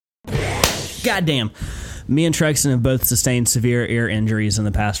Goddamn. Me and Trexton have both sustained severe ear injuries in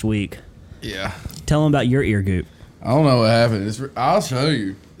the past week. Yeah. Tell them about your ear goop. I don't know what happened. I'll show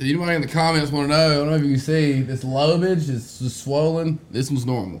you. If anybody in the comments want to know, I don't know if you can see, this lobage is just swollen. This one's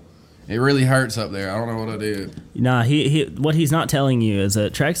normal. It really hurts up there. I don't know what I did. Nah, what he's not telling you is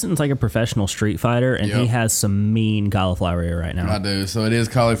that Trexton's like a professional street fighter, and he has some mean cauliflower ear right now. I do. So it is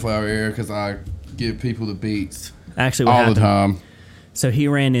cauliflower ear because I give people the beats. Actually, what all happened, the time. So he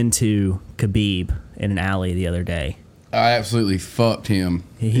ran into Khabib in an alley the other day. I absolutely fucked him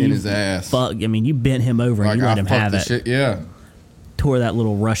in his ass. I mean, you bent him over and you let him have it. Shit, yeah. Tore that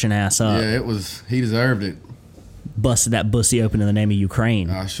little Russian ass up. Yeah, he deserved it. Busted that bussy open in the name of Ukraine.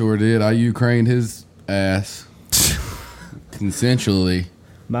 I sure did. I Ukrained his ass. Consensually.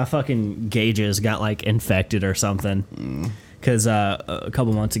 My fucking gauges got like infected or something. Because a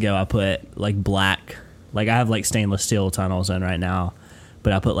couple months ago I put like black, like I have like stainless steel tunnels in right now,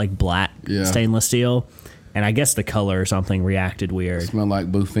 but I put like black stainless steel, and I guess the color or something reacted weird. It smelled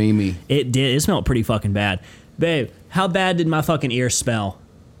like Bufimi. It did. It smelled pretty fucking bad. Babe, how bad did my fucking ears smell?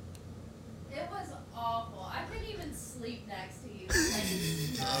 It was awful. I couldn't even sleep next to you.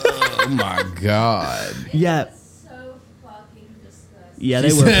 Oh my god. Yeah. It was so fucking disgusting. Yeah,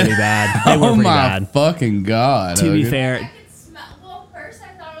 they were pretty bad. They were oh pretty my bad. fucking god. To be Hogan. fair. I could smell. Well, first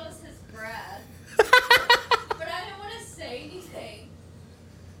I thought it was his breath. But I didn't want to say anything.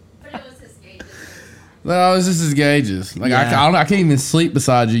 But it was his gauges. No, it's just his gauges. Like Yeah. I can't even sleep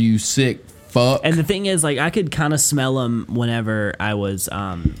beside you, you sick fuck. And the thing is, like, I could kind of smell them whenever I was,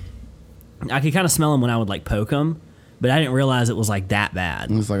 I could kind of smell them when I would, like, poke them, but I didn't realize it was, like, that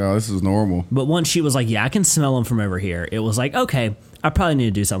bad. It's like, oh, this is normal. But once she was like, yeah, I can smell them from over here, it was like, okay, I probably need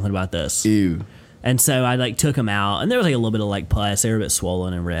to do something about this. Ew. And so I, like, took them out, and there was, like, a little bit of, like, pus. They were a bit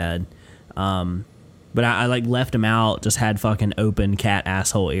swollen and red. But I like, left them out, just had fucking open cat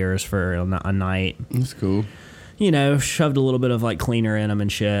asshole ears for a night. That's cool. You know, shoved a little bit of, like, cleaner in them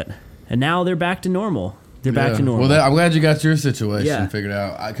and shit. And now they're back to normal. They're back to normal. Well, I'm glad you got your situation figured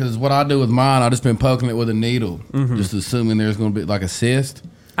out. Because what I do with mine, I just been poking it with a needle, just assuming there's going to be like a cyst.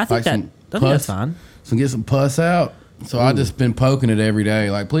 I think like that's fine. So get some pus out. So I just been poking it every day.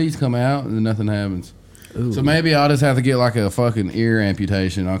 Like, please come out, and then nothing happens. Ooh. So maybe I'll just have to get like a fucking ear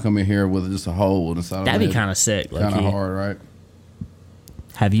amputation. I'll come in here with just a hole inside. That'd be kind of sick. Kind of hard, right?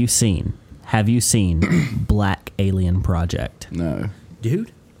 Have you seen Black Alien Project? No.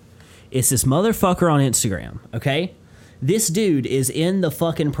 Dude, it's this motherfucker on Instagram, okay? This dude is in the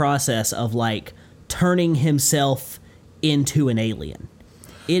fucking process of, like, turning himself into an alien.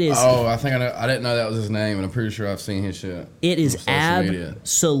 It is... Oh, I think I know. I didn't know that was his name, and I'm pretty sure I've seen his shit. It is on social media.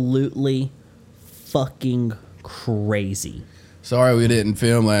 Absolutely fucking crazy. Sorry we didn't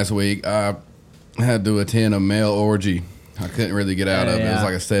film last week. I had to attend a male orgy. I couldn't really get out of it. It was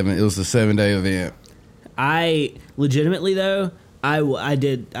like it was a 7-day event. I legitimately though, I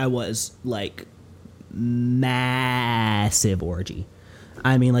was like massive orgy.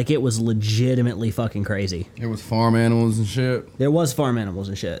 I mean, like, it was legitimately fucking crazy. It was farm animals and shit. There was farm animals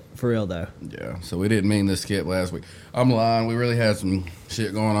and shit, for real though. Yeah, so we didn't mean to skip last week. I'm lying. We really had some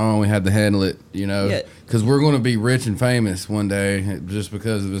shit going on. We had to handle it, you know, because we're going to be rich and famous one day just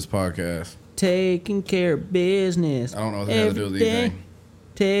because of this podcast. Taking care of business. I don't know what that has to do with anything.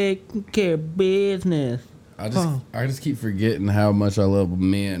 Taking care of business. I just keep forgetting how much I love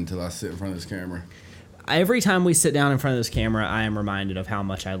men until I sit in front of this camera. Every time we sit down in front of this camera, I am reminded of how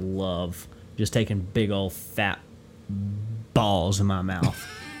much I love just taking big old fat balls in my mouth.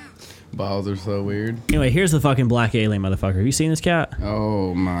 Balls are so weird. Anyway, here's the fucking black alien motherfucker. Have you seen this cat?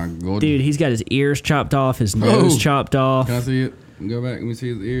 Oh my god. Dude, he's got his ears chopped off, his nose chopped off. Can I see it? Go back and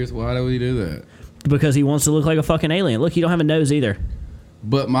see his ears. Why do we do that? Because he wants to look like a fucking alien. Look, you don't have a nose either.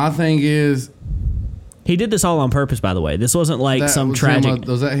 But my thing is... He did this all on purpose, by the way. This wasn't like some tragic...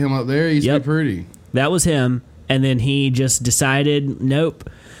 Was that him up there? He's so pretty. That was him. And then he just decided, nope,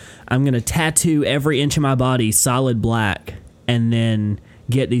 I'm going to tattoo every inch of my body solid black and then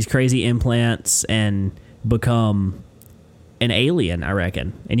get these crazy implants and become an alien, I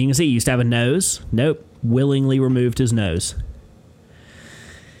reckon. And you can see he used to have a nose. Nope. Willingly removed his nose.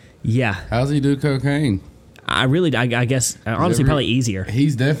 Yeah. How's he do cocaine? I guess, honestly, probably easier.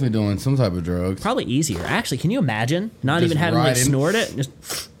 He's definitely doing some type of drugs. Probably easier. Actually, can you imagine not Just even having to like, snort it?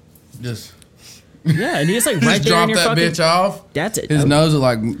 Just yeah, and he's like right just there drop in your that fucking... bitch off. That's it. His nose is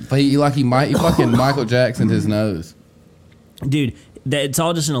he fucking Michael Jackson his nose. Dude, it's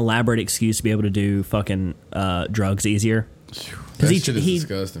all just an elaborate excuse to be able to do fucking drugs easier. That shit is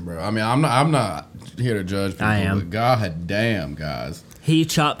disgusting, bro. I mean, I'm not here to judge people, I am. but god damn, guys. He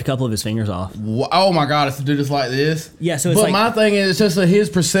chopped a couple of his fingers off. Oh my God, it's to do this like this? Yeah, so it's my thing is, it's just his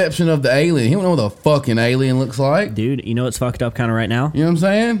perception of the alien. He don't know what the fucking alien looks like. Dude, you know what's fucked up kind of right now? You know what I'm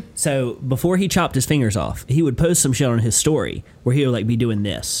saying? So before he chopped his fingers off, he would post some shit on his story where he would like be doing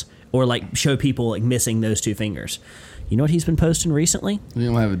this or like show people like missing those 2 fingers. You know what he's been posting recently? He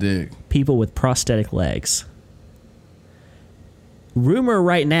don't have a dick. People with prosthetic legs. Rumor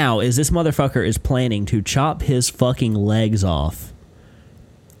right now is this motherfucker is planning to chop his fucking legs off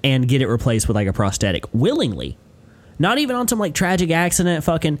and get it replaced with like a prosthetic willingly. Not even on some like tragic accident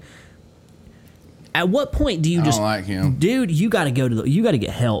fucking. At what point do you just I don't like him. Dude, you got to get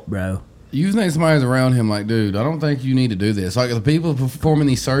help, bro. You think somebody's around him like, dude, I don't think you need to do this. Like the people performing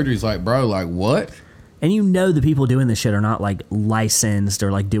these surgeries like, bro, like what? And you know the people doing this shit are not like licensed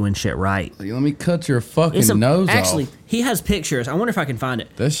or like doing shit right. Like, let me cut your fucking nose off. Actually, he has pictures. I wonder if I can find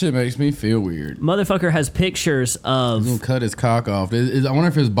it. That shit makes me feel weird. Motherfucker has pictures of... He's gonna cut his cock off. I wonder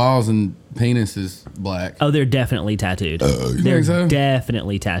if his balls and penis is black. Oh, they're definitely tattooed. You they're think so?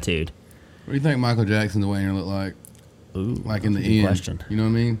 definitely tattooed. What do you think Michael Jackson's wiener look like? Ooh, like in the good end. question. You know what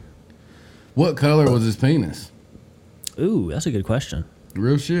I mean? What color was his penis? Ooh, that's a good question.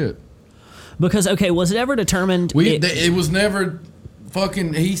 Real shit. Because, okay, was it ever determined... It was never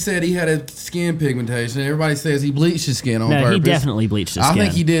fucking... He said he had a skin pigmentation. Everybody says he bleached his skin on purpose. No, he definitely bleached his skin. I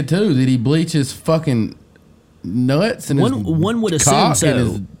think he did, too. Did he bleach his fucking nuts and one would assume cock so. and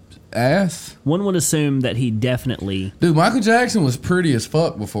his ass? One would assume that he definitely... Dude, Michael Jackson was pretty as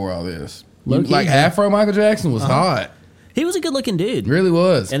fuck before all this. Low-key, Afro Michael Jackson was hot. He was a good-looking dude. Really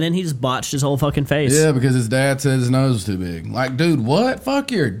was. And then he just botched his whole fucking face. Yeah, because his dad said his nose was too big. Like, dude, what?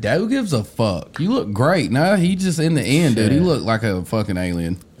 Fuck your dad. Who gives a fuck? You look great. Nah, he just in the end, dude. He looked like a fucking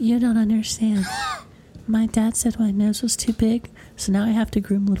alien. You don't understand. My dad said my nose was too big, so now I have to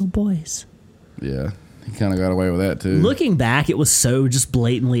groom little boys. Yeah, he kind of got away with that, too. Looking back, it was so just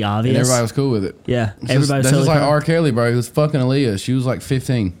blatantly obvious. And everybody was cool with it. Yeah, That's just like R. Kelly, bro. He was fucking Aaliyah. She was like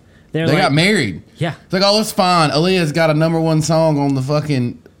 15. They got married. Yeah. It's like, oh, it's fine. Aaliyah's got a #1 song on the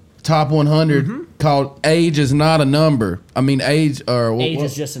fucking top 100 called "Age Is Not a Number." I mean, age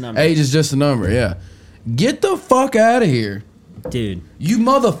is just a number. Age is just a number. Yeah. Get the fuck out of here, dude. You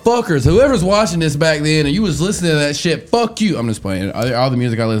motherfuckers. Whoever's watching this back then and you was listening to that shit, fuck you. I'm just playing. All the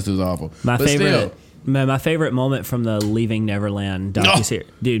music I listened to was awful. My favorite moment from the Leaving Neverland docuseries,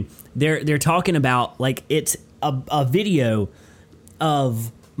 dude. They're talking about like it's a video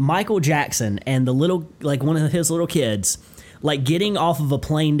of Michael Jackson and the little, like one of his little kids, like getting off of a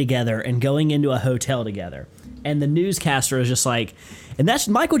plane together and going into a hotel together. And the newscaster is just like, and that's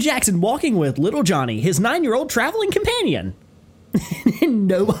Michael Jackson walking with little Johnny, his 9-year-old traveling companion. And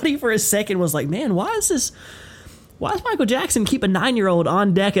nobody for a second was like, man, why does Michael Jackson keep a 9-year-old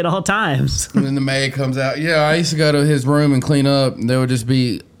on deck at all times? And then the maid comes out. Yeah, I used to go to his room and clean up. There would just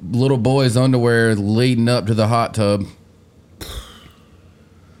be little boys' underwear leading up to the hot tub.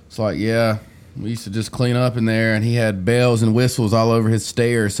 It's like, yeah, we used to just clean up in there, and he had bells and whistles all over his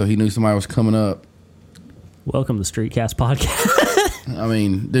stairs, so he knew somebody was coming up. Welcome to the Streetcast podcast. I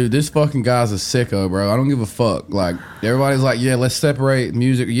mean, dude, this fucking guy's a sicko, bro. I don't give a fuck. Like, everybody's like, yeah, let's separate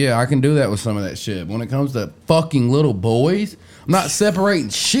music. Yeah, I can do that with some of that shit. But when it comes to fucking little boys, I'm not separating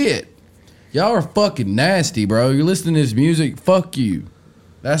shit. Y'all are fucking nasty, bro. You're listening to this music, fuck you.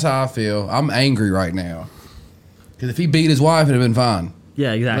 That's how I feel. I'm angry right now. Because if he beat his wife, it'd have been fine.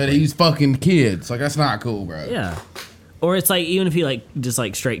 Yeah, exactly. But he's fucking kids. Like, that's not cool, bro. Yeah. Or it's like, even if he like just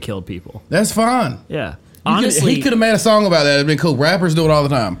like straight killed people. That's fine. Yeah. Honestly, he could have made a song about that. It'd been cool. Rappers do it all the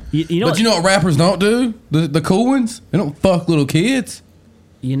time. You know what rappers don't do? The cool ones? They don't fuck little kids.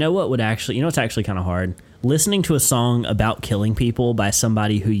 You know what's actually kind of hard? Listening to a song about killing people by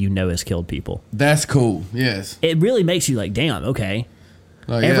somebody who you know has killed people. That's cool. Yes. It really makes you like, damn, okay.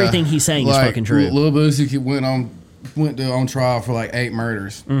 Like, everything he's saying is fucking true. Lil Boosie went on trial for like 8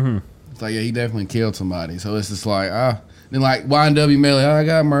 murders. Mm-hmm. It's like, yeah, he definitely killed somebody. So it's just like, then like YNW Melly, I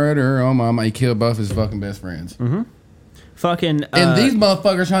got murder on my. He killed both his fucking best friends. Mm-hmm. Fucking. And these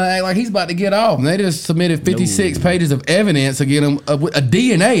motherfuckers trying to act like he's about to get off. And they just submitted 56 pages of evidence to get him a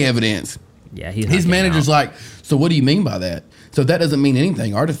DNA evidence. Yeah, his manager's like, so what do you mean by that? So that doesn't mean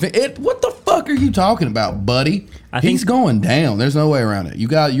anything. What the fuck are you talking about, buddy? He's going down. There's no way around it.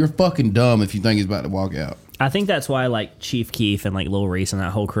 You're fucking dumb if you think he's about to walk out. I think that's why like Chief Keef and like Lil Reese and that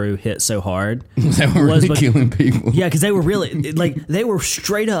whole crew hit so hard. They were really killing people. Yeah, because they were really like they were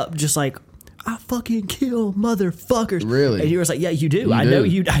straight up just like, I fucking kill motherfuckers. Really? And he was like, yeah, you do. I know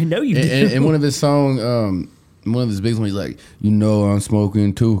you do. And one of his songs, one of his big ones, he's like, I'm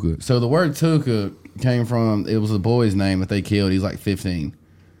smoking Tuka. So the word Tuka came from, it was a boy's name that they killed. He's like 15.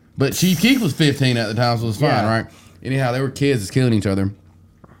 But Chief Keef was 15 at the time, so it was fine, right? Anyhow, they were kids just killing each other.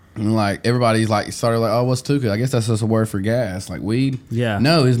 And like everybody's like started like, oh, what's Tuka? I guess that's just a word for gas, like weed. Yeah.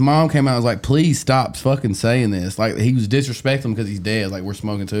 No, his mom came out and was like, please stop fucking saying this. Like he was disrespecting him because he's dead. Like we're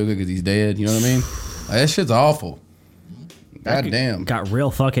smoking Tuka because he's dead. You know what I mean? Like, that shit's awful. God damn. Got real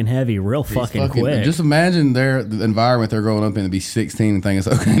fucking heavy, real fucking quick. Just imagine the environment they're growing up in to be 16 and think it's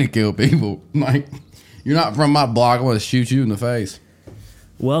okay to kill people. Like you're not from my block. I want to shoot you in the face.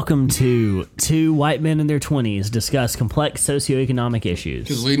 Welcome to two white men in their 20s discuss complex socioeconomic issues.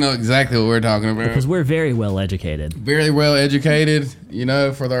 Because we know exactly what we're talking about. Because we're very well educated. Very well educated, you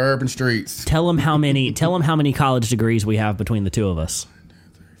know, for the urban streets. Tell them how many college degrees we have between the two of us.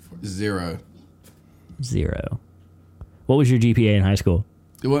 0. What was your GPA in high school?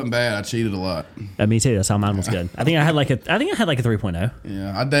 It wasn't bad. I cheated a lot. Me too. That's how mine was good. I think I had like a 3.0.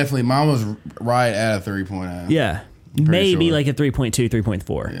 Yeah, mine was right at a 3.0. Yeah. Maybe like a 3.2,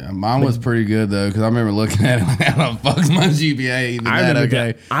 3.4. Yeah, mine was pretty good though, because I remember looking at it like, how the fuck's my GPA even that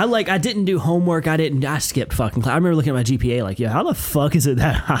okay? I didn't do homework. I skipped fucking class. I remember looking at my GPA like, how the fuck is it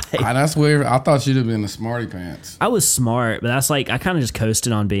that high? That's weird. I thought you'd have been the smarty pants. I was smart, but that's like, I kind of just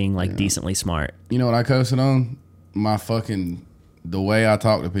coasted on being like decently smart. You know what I coasted on? The way I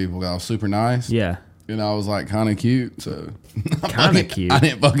talk to people. I was super nice. Yeah. And I was like kind of cute, so kind of cute. I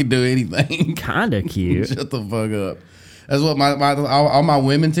didn't fucking do anything. Kind of cute. Shut the fuck up. That's what all my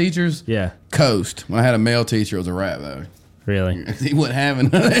women teachers. Yeah. Coast. When I had a male teacher, it was a rap though. Really? He wasn't having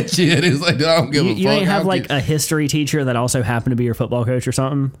none of that shit. He was like, I don't give a fuck. You ain't have like a history teacher that also happened to be your football coach or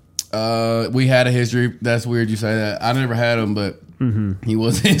something? We had a history. That's weird you say that. I never had him, but he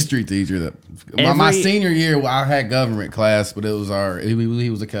was a history teacher. My senior year, I had government class, but it was he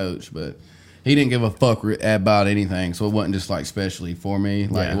was a coach, but he didn't give a fuck about anything, so it wasn't just like specially for me.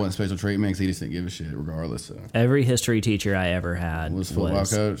 Like it wasn't special treatment because he just didn't give a shit regardless. So. Every history teacher I ever had was football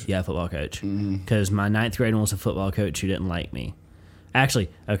coach. Yeah, football coach. Because my 9th grade one was a football coach who didn't like me. Actually,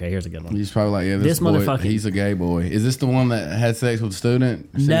 okay, here's a good one. He's probably like, this boy, motherfucker. He's a gay boy. Is this the one that had sex with a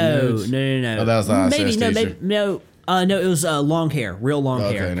student? No. Oh, that was the ISS teacher. No, it was long hair, real long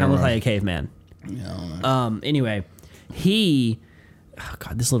hair. Kind of looked like a caveman. Yeah, I don't know. Anyway, I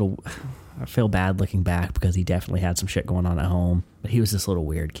feel bad looking back because he definitely had some shit going on at home. But he was this little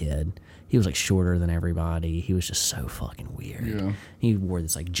weird kid. He was like shorter than everybody. He was just so fucking weird. Yeah. He wore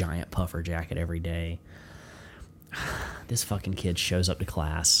this like giant puffer jacket every day. This fucking kid shows up to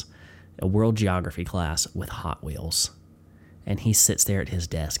class, a world geography class, with Hot Wheels. And he sits there at his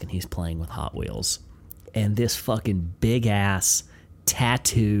desk and he's playing with Hot Wheels. And this fucking big ass,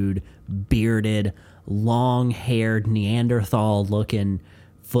 tattooed, bearded, long-haired, Neanderthal-looking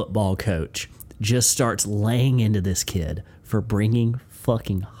football coach just starts laying into this kid for bringing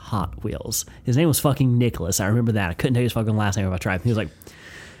fucking Hot Wheels. His name was fucking Nicholas. I remember that. I couldn't tell you his fucking last name if I tried. He was like,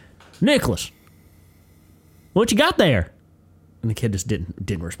 Nicholas, what you got there? And the kid just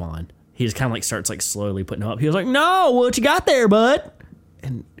didn't respond. He just kind of like starts like slowly putting him up. He was like, no, what you got there, bud?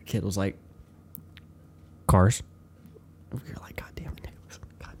 And the kid was like, cars. You're like, God damn it, Nicholas.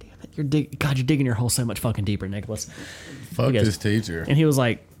 God damn it. You're digging your hole so much fucking deeper, Nicholas. Fuck this teacher. And he was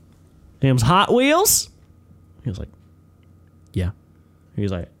like, name's Hot Wheels? He was like, yeah. He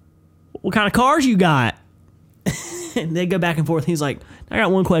was like, what kind of cars you got? And they go back and forth. He's like, I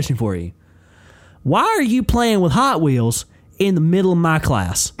got one question for you. Why are you playing with Hot Wheels in the middle of my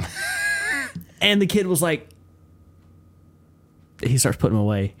class? And the kid was like, he starts putting them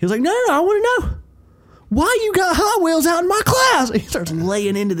away. He was like, no, I want to know. Why you got Hot Wheels out in my class? And he starts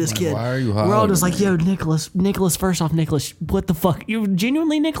laying into this kid. Why are you hot? We're all just like, yo, Nicholas, first off, Nicholas, what the fuck? You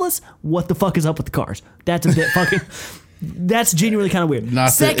genuinely, Nicholas? What the fuck is up with the cars? That's a bit fucking... That's genuinely kind of weird.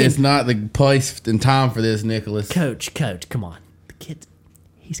 It's not the place and time for this, Nicholas. Coach, come on. The kid,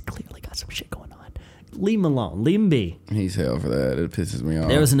 he's clearly got some shit going on. Leave him alone. Leave him be. He's hell for that. It pisses me off.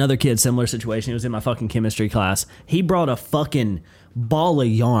 There was another kid, similar situation. He was in my fucking chemistry class. He brought a fucking ball of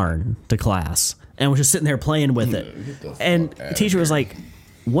yarn to class and was just sitting there playing with it. And the teacher was like,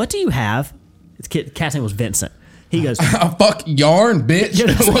 what do you have? His cat's name was Vincent. He goes, fuck yarn, bitch. He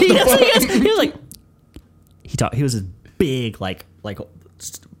was like, he was this big, like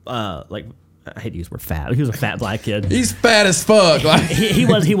I hate to use the word fat. He was a fat black kid. He's fat as fuck. Like he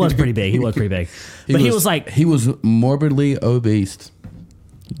was pretty big. He was pretty big. But he was like, he was morbidly obese.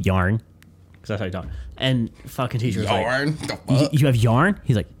 Yarn, because that's how you talk. And fucking teacher was yarn. Like, you have yarn?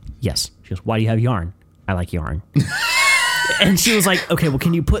 He's like, yes. She goes, why do you have yarn? I like yarn. And she was like, okay, well,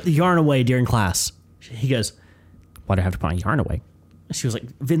 can you put the yarn away during class? He goes, why do I have to put my yarn away? She was like,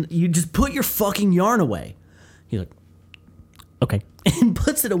 Vin, you just put your fucking yarn away. He's like, Okay. And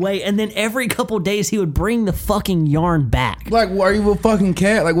puts it away, and then every couple days he would bring the fucking yarn back. Like, are you a fucking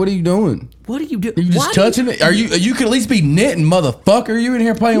cat? Like, what are you doing? What do you do? Are you just touching it? Are you could at least be knitting, motherfucker. You in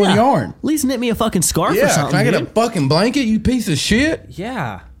here playing with yarn? At least knit me a fucking scarf or Yeah, something. can I get dude. a fucking blanket, you piece of shit?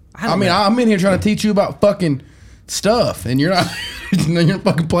 Yeah. I mean, I'm in here trying to teach you about fucking stuff, and you're not. You're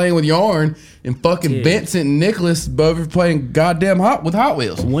fucking playing with yarn, and fucking Dude. Vincent and Nicholas both playing goddamn with Hot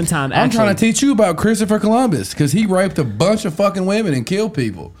Wheels. One time, I'm trying to actually, teach you about Christopher Columbus because he raped a bunch of fucking women and killed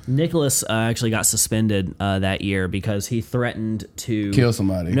people. Nicholas actually got suspended that year because he threatened to Kill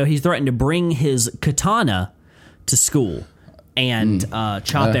somebody. No, he threatened to bring his katana to school and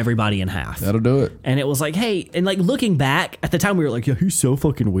chop everybody in half. That'll do it. And it was like, hey, and like looking back at the time, we were like, yeah, he's so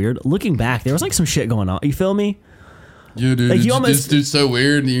fucking weird. Looking back, there was like some shit going on. You feel me? Yeah, dude, Like, you this almost- dude's so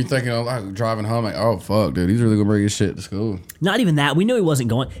weird, and you're thinking, oh, like driving home, like, oh fuck, dude, he's really gonna bring his shit to school. Not even that. We knew he wasn't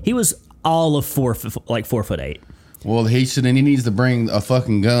going. He was all of 4'8". Well, he should, and he needs to bring a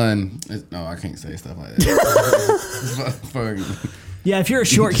fucking gun. No, I can't say stuff like that. Fucking- Yeah, if you're a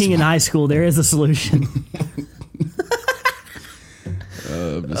short king in high school, there is a solution.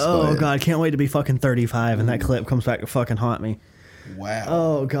 Oh god, can't wait to be fucking 35 and that clip comes back to fucking haunt me. Wow.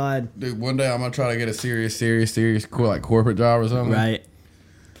 Oh god. Dude, one day I'm gonna try to get a serious like corporate job or something. Right.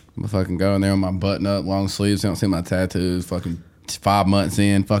 I'm gonna fucking go in there with my button up, long sleeves. You don't see my tattoos. Fucking 5 months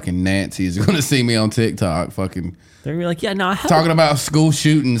in, fucking Nancy's gonna see me on TikTok. Fucking They're gonna be like, yeah, no, talking about school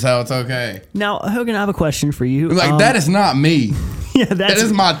shootings, how it's okay. Now, Hogan, I have a question for you. Like that is not me. Yeah, That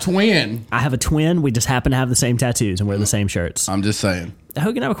is my twin. I have a twin. We just happen to have the same tattoos and wear the same shirts. I'm just saying.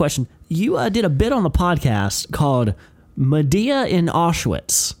 Hogan, I have a question. You did a bit on the podcast called Medea in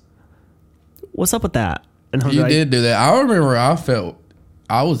Auschwitz. What's up with that? And I was You like, did do that. I remember I felt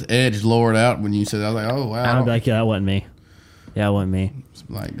I was edge lowered out when you said that. I was like, oh wow. I'd be like, yeah, that wasn't me. Yeah, that wasn't me.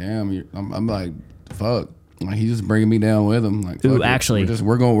 Like, damn, I'm like, fuck. Like he's just bringing me down with him. Like, Ooh, fuck it. actually-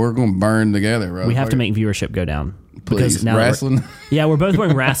 we're gonna burn together, bro. We have to Fuck make viewership go down. Please, now that we're- wrestling. Yeah, we're both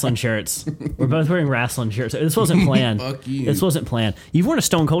wearing wrestling shirts. We're both wearing wrestling shirts. This wasn't planned. Fuck you. This wasn't planned. You've worn a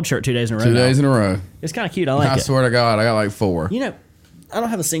Stone Cold shirt 2 days in a row. 2 now. days in a row. It's kind of cute. I like I it. swear to God, I got like 4. You know, I don't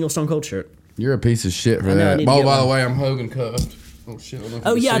have a single Stone Cold shirt. You're a piece of shit for I know, I that. need to Oh, get by the one. way, I'm Hogan cuffed. Oh shit! I don't know if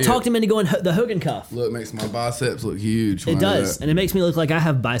Oh you yeah, I see talked it. him into going the Hogan cuff. Look, makes my biceps look huge. when It I do does, that. and it makes me look like I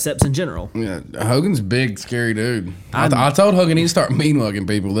have biceps in general. Yeah, Hogan's big, scary dude. I told Hogan he'd start mean mugging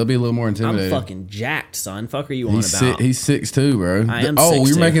people. They'll be a little more I'm intimidated. fucking jacked, son. Fuck are you on He's about? he's 6'2", bro. I am Oh, 6'2".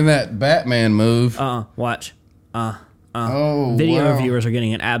 you're making that Batman move. Watch. Oh, Video wow. viewers are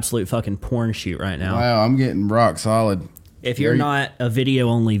getting an absolute fucking porn shoot right now. Wow, I'm getting rock solid. If you're There you- not a video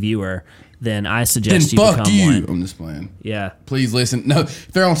only viewer, then I Then suggest you fuck become you. one. I'm just playing. Yeah. Please listen. No,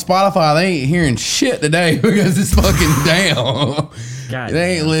 if they're on Spotify, they ain't hearing shit today because it's fucking down. God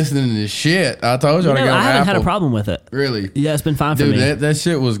They ain't damn. listening to shit. I told y'all No, to go I on haven't Apple. had a problem with it. Really? Yeah, it's been fine for Dude, me. that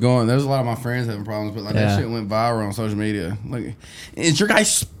shit was going. There's a lot of my friends having problems, but like Yeah. that shit went viral on social media. Like, is your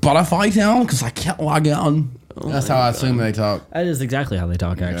guys Spotify down? Because I can't log on. That's how I assume they talk. That is exactly how they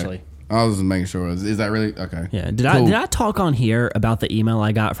talk, actually. Okay. I was just making sure. Is that really okay? Yeah. Did Cool. I talk on here about the email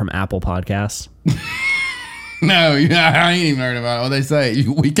I got from Apple Podcasts? No, I ain't even heard about it. What they say,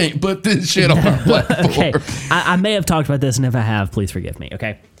 we can't put this shit on our platform. Okay. I may have talked about this, and if I have, please forgive me.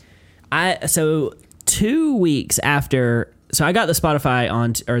 Okay. So 2 weeks after, so I got the Spotify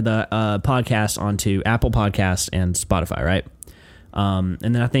or the podcast onto Apple Podcasts and Spotify, right? And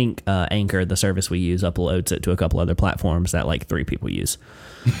then I think Anchor, the service we use, uploads it to a couple other platforms that like 3 people use.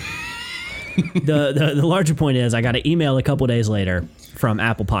 The larger point is I got an email a couple days later from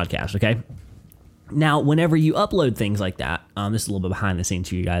Apple Podcasts, okay? Now, whenever you upload things like that, this is a little bit behind the scenes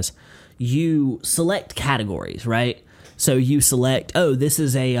for you guys, you select categories, right? So you select, oh, this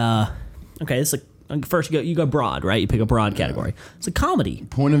is a, this is first you go broad, right? You pick a broad category. It's a comedy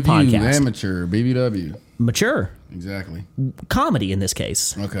Point of view, podcast. amateur, BBW. Mature Exactly. comedy in this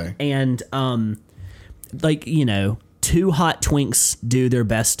case. Okay. And, like, you know, 2 hot twinks do their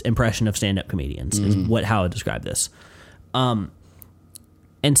best impression of stand-up comedians is how I describe this.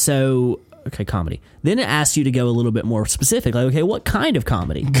 And so, okay, comedy. Then it asks you to go a little bit more specific. Like, okay, what kind of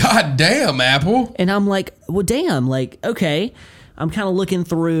comedy? God damn, Apple. And I'm like, well, damn, like, okay. I'm kind of looking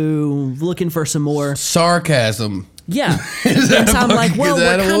for some more. Sarcasm. Yeah. Is And that so I'm like, fucking- well, is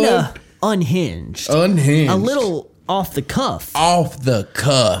that we're a kind word? of unhinged. Unhinged. A little off the cuff. Off the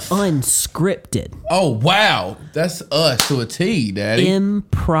cuff. Unscripted. Oh, wow. That's us to a T, Daddy.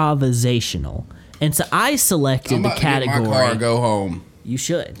 Improvisational. And so I selected I'm the about to get my car category. and go home. You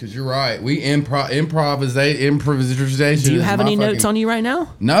should. Because you're right. We improvisation. Do you have any notes on you right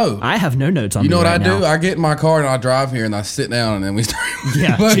now? No. I have no notes on me. You know what right I now. do? I get in my car and I drive here and I sit down and then we start.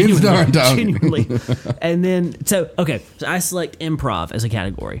 Yeah, start talking. genuinely. And then, so I select improv as a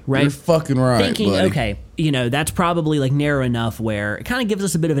category, right? You're fucking right, Thinking, buddy. okay, that's probably like narrow enough where it kind of gives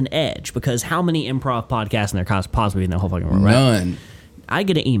us a bit of an edge because how many improv podcasts and there possibly in the whole fucking world, right? None. I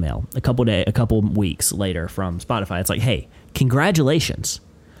get an email a couple weeks later from Spotify. It's like, hey, congratulations.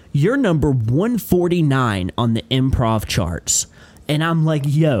 You're number 149 on the improv charts. And I'm like,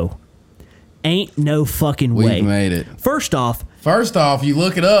 yo, ain't no fucking way. We made it. First off, you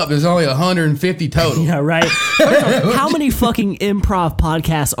look it up, there's only 150 total. yeah, right. First off, how many fucking improv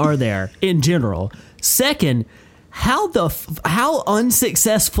podcasts are there in general? Second, how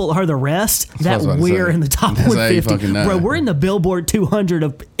unsuccessful are the rest that we're in the top That's how you 150? fucking know. Bro, we're in the Billboard 200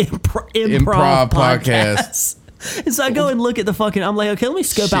 of improv podcasts. And so I go and look at the fucking, I'm like, okay, let me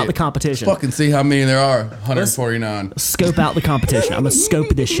scope out the competition. Fucking see how many there are. 149. Scope out the competition. I'm going to scope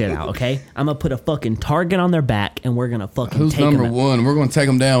this shit out, okay? I'm going to put a fucking target on their back and we're going to fucking Who's take number them. one? We're going to take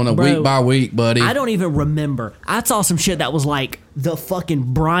them down week by week, buddy. I don't even remember. I saw some shit that was like the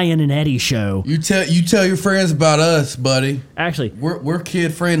fucking Brian and Eddie show. You tell your friends about us, buddy. Actually, We're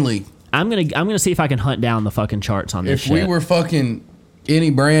kid friendly. I'm gonna see if I can hunt down the fucking charts on this If shit. we were fucking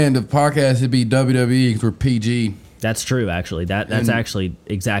any brand of podcast, it'd be WWE because we're PG. That's true, actually. That's actually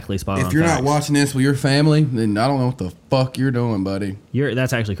exactly spot on. If you're facts. not watching this with your family, then I don't know what the fuck you're doing, buddy.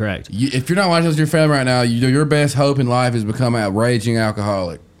 That's actually correct. If you're not watching this with your family right now, your best hope in life is become a raging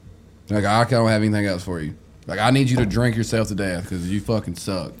alcoholic. Like, I don't have anything else for you. Like, I need you to drink yourself to death because you fucking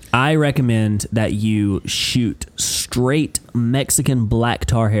suck. I recommend that you shoot straight Mexican black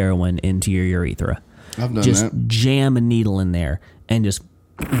tar heroin into your urethra. I've done Just that. jam a needle in there and just.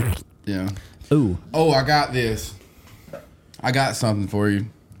 Yeah. Ooh. Oh, I got this. I got something for you.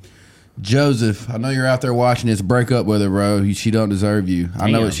 Joseph, I know you're out there watching this. Break up with her, bro. She don't deserve you. I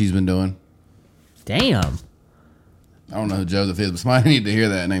know Damn. what she's been doing. Damn. I don't know who Joseph is, but somebody need to hear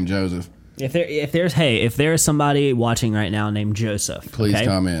that named Joseph. If there's somebody watching right now named Joseph, Please okay?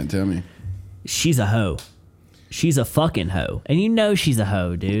 comment and tell me. She's a hoe. She's a fucking hoe. And you know she's a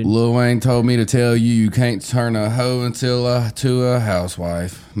hoe, dude. Lil Wayne told me to tell you you can't turn a hoe to a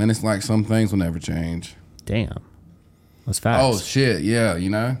housewife. Man, it's like some things will never change. Damn. That's facts. Oh, shit. Yeah,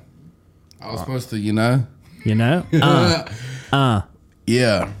 I was supposed to, You know? Yeah. I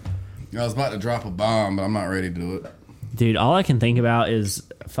was about to drop a bomb, but I'm not ready to do it. Dude, all I can think about is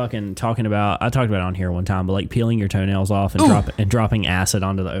fucking talking about, I talked about it on here one time, but like peeling your toenails off and dropping acid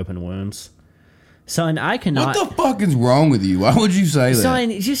onto the open wounds. Son, I cannot. What the fuck is wrong with you? Why would you say that?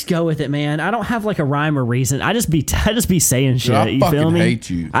 Son, just go with it, man. I don't have like a rhyme or reason. I just be saying shit. I you fucking feel me? hate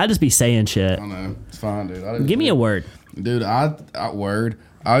you. I just be saying shit. I know. It's fine, dude. Give me a word. Dude, word.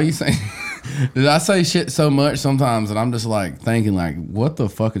 I always say, dude, I say shit so much sometimes that I'm just like thinking like, what the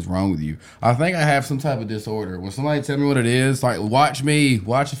fuck is wrong with you? I think I have some type of disorder. When somebody tell me what it is, like watch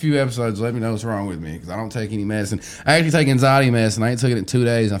a few episodes, let me know what's wrong with me because I don't take any medicine. I actually take anxiety medicine. I ain't taken it in 2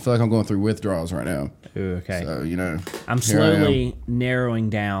 days. And I feel like I'm going through withdrawals right now. Ooh, okay. So I'm slowly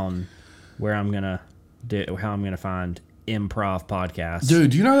narrowing down where I'm gonna do how I'm gonna find improv podcasts. Dude,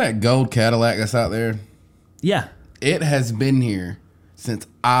 do you know that gold Cadillac that's out there? Yeah. It has been here since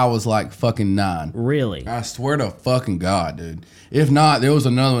I was like fucking 9. Really? I swear to fucking God, dude. If not, there was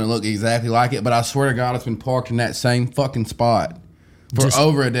another one that looked exactly like it, but I swear to God, it's been parked in that same fucking spot for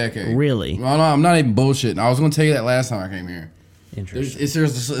over a decade. Really? Well, no, I'm not even bullshitting. I was going to tell you that last time I came here. Interesting.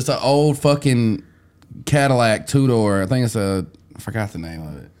 It's an old fucking Cadillac 2-door. I think I forgot the name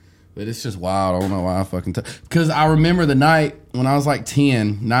of it. But it's just wild. I don't know why I fucking... Because I remember the night when I was like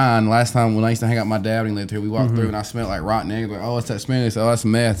 9, last time when I used to hang out with my dad when he lived here, we walked through and I smelled like rotten eggs. Like, oh, what's that smell? He said, oh, that's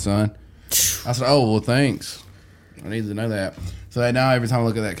meth, son. I said, oh, well, thanks. I need to know that. So now every time I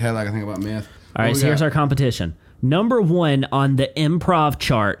look at that Cadillac, I think about meth. All right, so here's our competition. Number 1 on the improv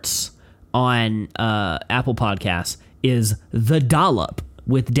charts on Apple Podcasts is The Dollop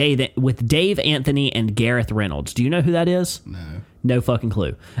with Dave Anthony and Gareth Reynolds. Do you know who that is? No. No fucking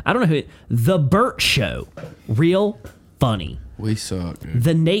clue. I don't know who. The Burt Show. Real funny. We suck, dude.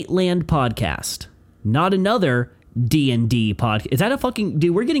 The Nate Land Podcast. Not another D&D podcast. Is that a fucking...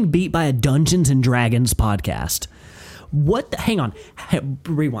 Dude, we're getting beat by a Dungeons and Dragons podcast. What the... Hang on.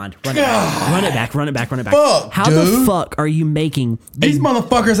 Rewind. Run it back. Run it back. Fuck, How dude. the fuck are you making... These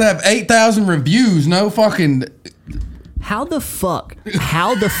motherfuckers have 8,000 reviews. No fucking... How the fuck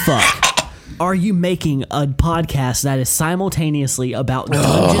are you making a podcast that is simultaneously about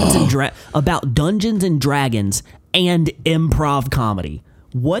Dungeons and Dragons and improv comedy?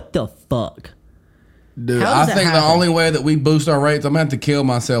 What the fuck? Dude, How I does that think the happen? only way that we boost our rates, I'm gonna have to kill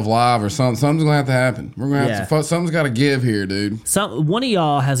myself live or something. Something's gonna have to happen. We're gonna have to. Something's got to give here, dude. One of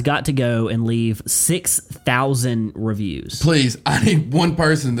y'all has got to go and leave 6,000 reviews. Please, I need one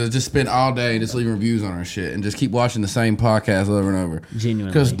person to just spend all day and just leave reviews on our shit and just keep watching the same podcast over and over.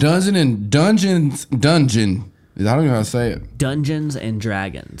 Genuinely. Because Dungeon. I don't even know how to say it. Dungeons and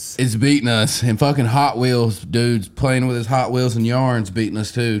Dragons. It's beating us. And fucking Hot Wheels, dudes playing with his Hot Wheels and yarns beating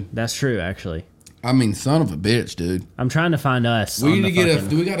us too. That's true, actually. I mean, son of a bitch, dude. I'm trying to find us. We need to get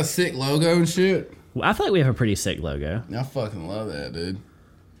do we got a sick logo and shit? I feel like we have a pretty sick logo. I fucking love that, dude.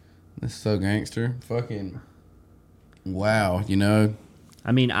 This is so gangster. Fucking wow, you know?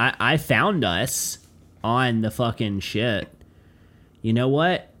 I mean, I found us on the fucking shit. You know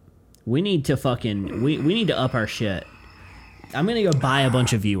what? We need to fucking we need to up our shit. I'm gonna go buy a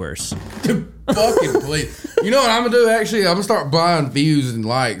bunch of viewers. Fucking please. You know what I'm gonna do? Actually, I'm gonna start buying views and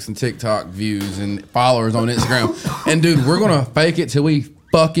likes and TikTok views and followers on Instagram. And dude, we're gonna fake it till we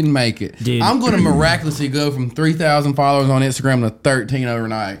fucking make it. Dude. I'm gonna miraculously go from 3,000 followers on Instagram to 13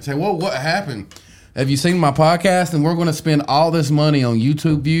 overnight. Say, well, what happened? Have you seen my podcast? And we're gonna spend all this money on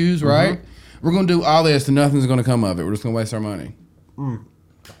YouTube views, right? We're gonna do all this and nothing's gonna come of it. We're just gonna waste our money.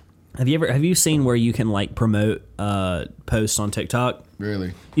 Have you seen where you can like promote posts on TikTok?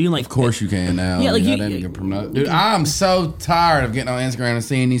 Really? You can like Of course you can now. Yeah, like I you- didn't even promote. Dude, I'm so tired of getting on Instagram and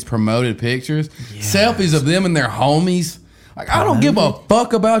seeing these promoted pictures. Selfies of them and their homies. Like, I don't give a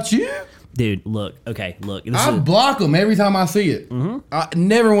fuck about you. Dude, look. This I block them every time I see it. I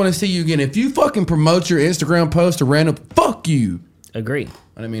never want to see you again. If you fucking promote your Instagram post to random, fuck you. agree.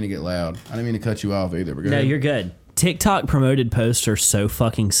 I didn't mean to get loud. I didn't mean to cut you off either. But go No, ahead. you're good. TikTok promoted posts are so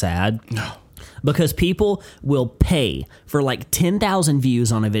fucking sad. No. Because people will pay for like 10,000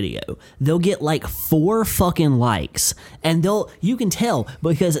 views on a video. They'll get like 4 fucking likes. And you can tell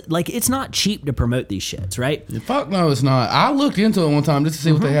because like it's not cheap to promote these shits, right? Fuck no, it's not. I looked into it one time just to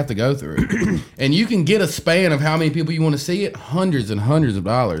see what they have to go through. And you can get a span of how many people you want to see it, hundreds and hundreds of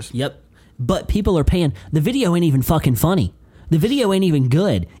dollars. Yep. But people are paying. The video ain't even fucking funny. The video ain't even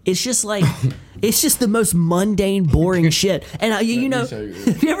good. It's just like, it's just the most mundane, boring shit. And you know, show you.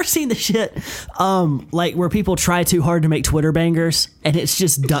 have you ever seen the shit, like where people try too hard to make Twitter bangers and it's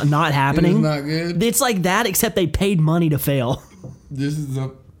just not happening? It's not good. It's like that, except they paid money to fail. This is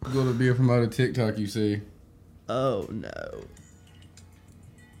going to be a promoted TikTok you see. Oh no.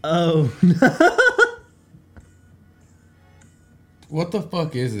 Oh. What the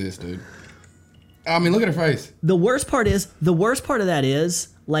fuck is this, dude? I mean, look at her face. The worst part of that is,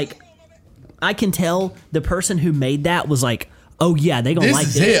 like, I can tell the person who made that was like, oh yeah, they gonna This like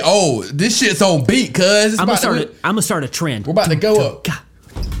is this. it. Oh, this shit's on beat, cuz. I'm gonna start a trend. We're about to go up. God.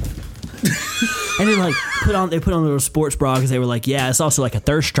 And then like they put on a little sports bra because they were like, yeah, it's also like a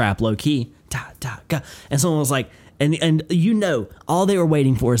thirst trap, low key. Da, da, ga. And someone was like, and you know, all they were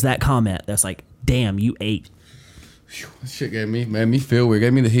waiting for is that comment that's like, damn, you ate. This shit made me feel weird.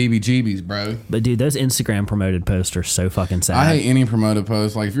 Gave me the heebie-jeebies, bro. But dude, those Instagram promoted posts are so fucking sad. I hate any promoted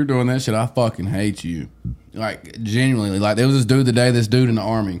post. Like, if you're doing that shit, I fucking hate you. Like, genuinely. Like, there was this dude in the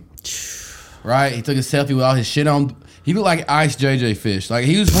army. Right? He took a selfie with all his shit on. He looked like Ice JJ Fish. Like,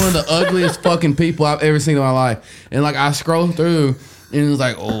 he was one of the ugliest fucking people I've ever seen in my life. And, like, I scrolled through, and it was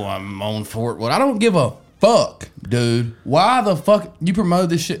like, oh, I'm on Fort. Well, I don't give a fuck, dude. Why the fuck you promoted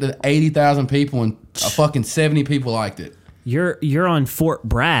this shit to 80,000 people and a fucking 70 people liked it? You're on Fort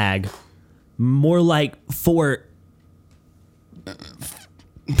Bragg, more like Fort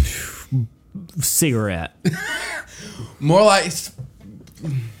cigarette. More like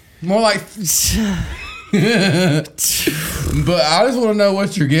but I just want to know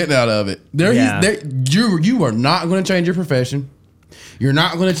what you're getting out of it. You are not going to change your profession. You're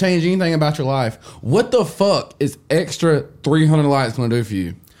not going to change anything about your life. What the fuck is extra 300 likes going to do for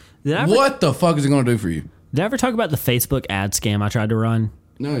you? What the fuck is it going to do for you? Did I ever talk about the Facebook ad scam I tried to run?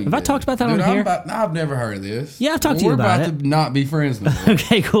 No, you Have I didn't. talked about that Dude, on here? I've never heard of this. Yeah, I've talked to you about We're it. about to not be friends no more.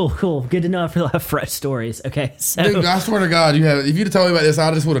 Okay, cool. Good to know I feel have fresh stories. Okay, so Dude, I swear to God, you have. If you'd have told me about this,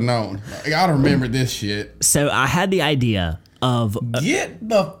 I just would have known. Like, I'd remember this shit. so I had the idea of Get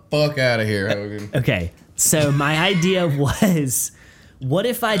the fuck out of here, Hogan. okay. So my idea was, what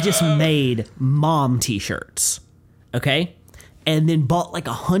if I just made mom T-shirts, okay, and then bought like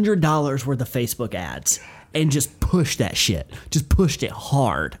 $100 worth of Facebook ads and just pushed that shit, just pushed it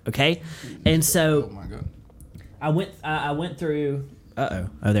hard, okay, and so. Oh my God. I went through. Oh,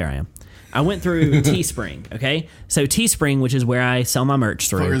 there I am. I went through Teespring. Okay, so Teespring, which is where I sell my merch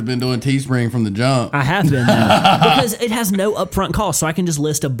through. Fucker's been doing Teespring from the jump. I have been though, because it has no upfront cost, so I can just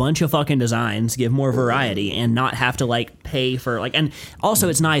list a bunch of fucking designs, give more variety, and not have to like pay for like. And also,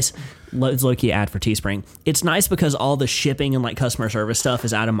 it's nice. It's low-key ad for Teespring. It's nice because all the shipping and like customer service stuff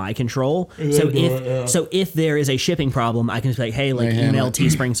is out of my control. So if there is a shipping problem, I can just be like, hey, like email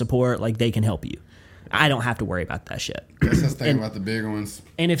Teespring support, like they can help you. I don't have to worry about that shit. That's the thing about the bigger ones.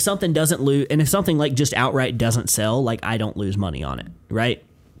 And if something doesn't lose, and if something like just outright doesn't sell, like I don't lose money on it, right?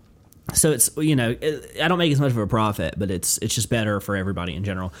 So it's, you know, I don't make as much of a profit, but it's just better for everybody in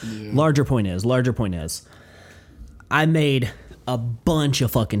general. Yeah. Larger point is, I made a bunch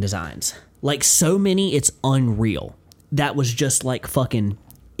of fucking designs. Like so many, it's unreal. That was just like fucking,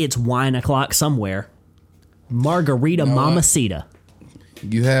 it's wine o'clock somewhere. Margarita Mamacita.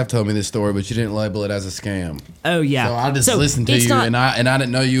 You have told me this story, but you didn't label it as a scam. Oh yeah. So I just listened to you, and I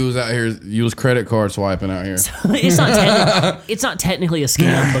didn't know you was out here. You was credit card swiping out here. So it's not technically a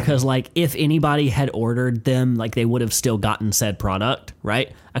scam because like if anybody had ordered them, like they would have still gotten said product,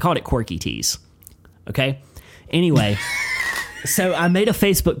 right? I called it Quirky Tees. Okay. Anyway, so I made a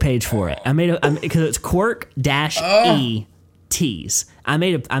Facebook page for it. Because it's Quirk-E Tees. I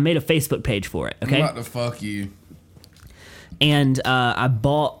made a Facebook page for it. Okay. I'm about to fuck you. And I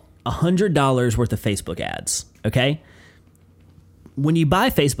bought $100 worth of Facebook ads, okay? When you buy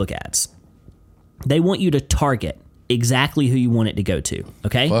Facebook ads, they want you to target exactly who you want it to go to,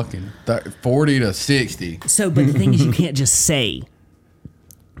 okay? Fucking 40 to 60. So, but the thing is, you can't just say,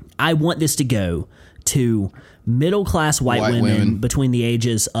 I want this to go to middle-class white women between the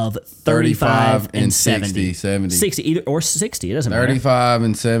ages of 35 and 70. 60, or 60, it doesn't matter. 35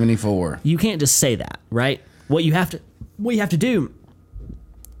 and 74. You can't just say that, right? What you have to do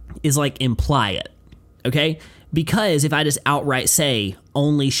is like imply it, okay? Because if I just outright say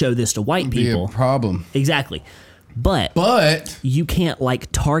only show this to white people, be a problem. Exactly. But you can't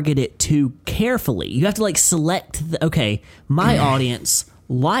like target it too carefully. You have to like select my audience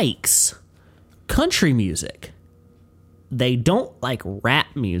likes country music. They don't like rap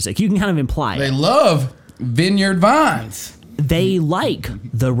music. You can kind of imply they love Vineyard Vines. They like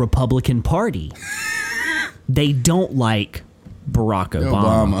the Republican Party. They don't like Barack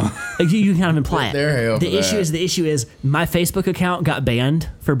Obama. You can kind of imply it. The issue is my Facebook account got banned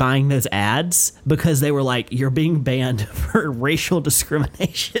for buying those ads because they were like, you're being banned for racial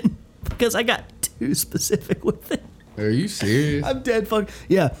discrimination because I got too specific with it. Are you serious? I'm dead fuck.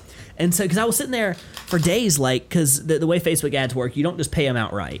 Yeah. And so, because I was sitting there for days, like, because the way Facebook ads work, you don't just pay them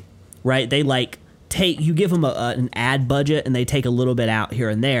outright, right? They like you give them an ad budget and they take a little bit out here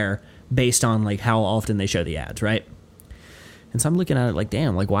and there based on like how often they show the ads, right? And so I'm looking at it like,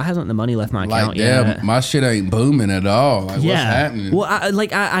 damn, like why hasn't the money left my account yet? Yeah, my shit ain't booming at all. Like, what's happening? Well,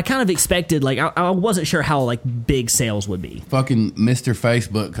 I kind of expected, like, I wasn't sure how like big sales would be. Fucking Mr.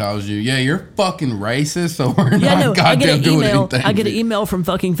 Facebook calls you. Yeah, you're fucking racist, so we're not goddamn doing anything. I get an email from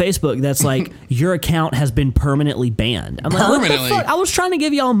fucking Facebook that's like, your account has been permanently banned. I'm like, permanently? What the fuck? I was trying to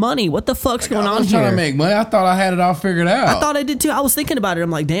give y'all money. What the fuck's going on here? I was trying to make money. I thought I had it all figured out. I thought I did too. I was thinking about it.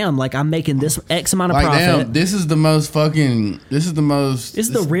 I'm like, damn, like I'm making this X amount of profit. Damn, this is the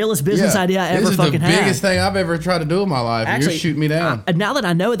realest business idea I ever fucking had. This is the biggest thing I've ever tried to do in my life. Actually, you're shooting me down. Now that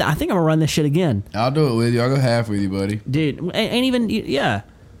I know that, I think I'm going to run this shit again. I'll do it with you. I'll go half with you, buddy. Dude, ain't even, yeah.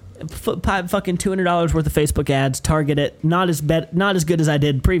 Fucking $200 worth of Facebook ads, target it. Not as good as I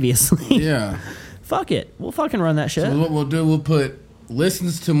did previously. Yeah. Fuck it. We'll fucking run that shit. So what we'll do, we'll put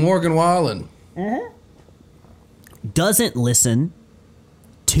listens to Morgan Wallen. Mm-hmm. Doesn't listen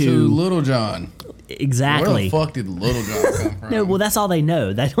to Little John. Exactly. Where the fuck did Little John come from? No, well, that's all they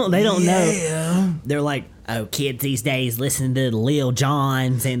know. They don't know. They're like, oh, kids these days listen to the Lil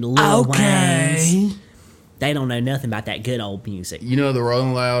Johns and the Lil Waynes. They don't know nothing about that good old music. You know the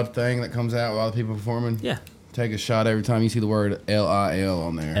Rolling Loud thing that comes out with all the people performing? Yeah. Take a shot every time you see the word L-I-L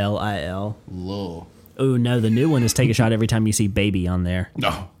on there. L-I-L? Lil. Oh, no, the new one is take a shot every time you see Baby on there.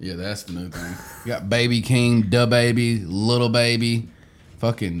 Oh, yeah, that's the new thing. You got Baby King, Da Baby, Little Baby,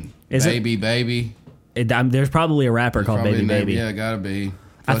 fucking Baby. There's probably a rapper called Baby Baby. Yeah, gotta be.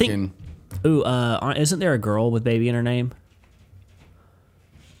 I think. Ooh, isn't there a girl with Baby in her name?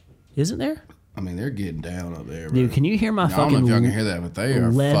 Isn't there? I mean, they're getting down up there, bro. Dude, can you hear my fucking? I don't know if y'all can hear that, but they are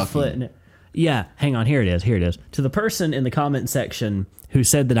left fucking. Foot. Yeah, hang on. Here it is. To the person in the comment section who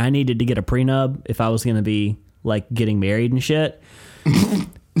said that I needed to get a prenup if I was gonna be like getting married and shit.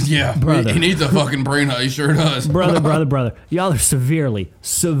 Yeah, brother. He needs a fucking prenup. He sure does. Brother. Y'all are severely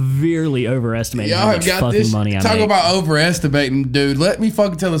overestimating how much fucking money I make. Talk about overestimating, dude. Let me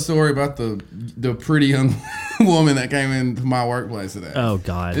fucking tell a story about the pretty young woman that came into my workplace today. Oh,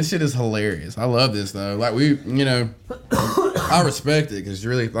 God. This shit is hilarious. I love this, though. Like, I respect it because she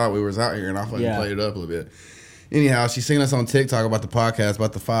really thought we was out here, and I fucking played it up a little bit. Anyhow, she's seen us on TikTok about the podcast,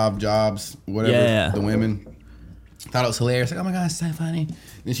 about the 5 jobs, whatever, the women. Thought it was hilarious. Like, oh my God, it's so funny.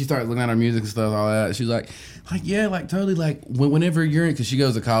 Then she started looking at our music and stuff, all that. She's like, yeah, like totally, like whenever you're in, because she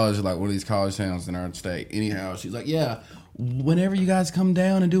goes to college, like one of these college towns in our state. Anyhow, she's like, yeah, whenever you guys come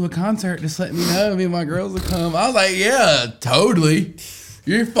down and do a concert, just let me know. Me and my girls will come. I was like, yeah, totally.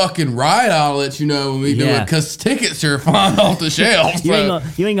 You're fucking right. I'll let you know when we do it, because tickets are flying off the shelves. You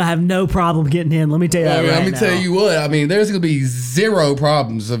ain't gonna have no problem getting in. Let me tell you that right Let me now. tell you what. I mean, there's gonna be zero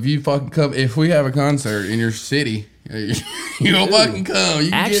problems if you fucking come. If we have a concert in your city, you don't fucking come.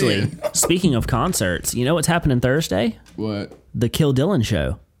 You can Actually, get in. speaking of concerts, you know what's happening Thursday? What? The Kill Dylan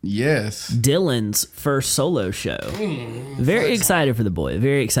show. Yes. Dylan's first solo show. Very excited for the boy.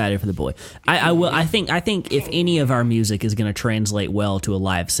 Very excited for the boy. I think if any of our music is going to translate well to a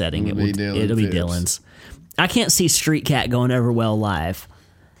live setting, it'll be Dylan's. I can't see Street Cat going over well live.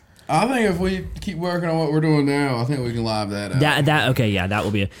 I think if we keep working on what we're doing now, I think we can live that out. That will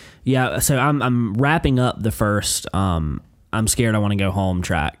be so I'm wrapping up the first I'm Scared I Want to Go Home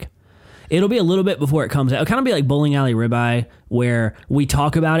track. It'll be a little bit before it comes out. It'll kind of be like Bowling Alley Ribeye, where we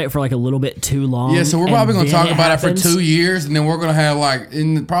talk about it for like a little bit too long. Yeah, so we're probably going to talk about it for 2 years, and then we're going to have like,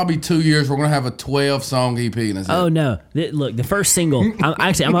 in probably 2 years, we're going to have a 12-song EP. And that's it. No. Look, the first single, I'm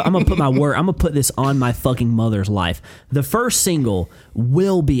going to put my word, I'm going to put this on my fucking mother's life. The first single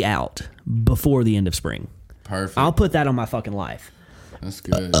will be out before the end of spring. Perfect. I'll put that on my fucking life. That's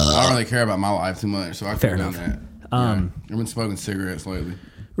good. I don't really care about my life too much, so I Fair can do enough. that. I've been smoking cigarettes lately.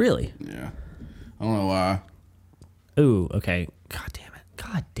 Really? Yeah. I don't know why. Ooh, okay. God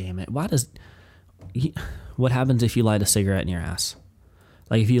damn it. What happens if you light a cigarette in your ass?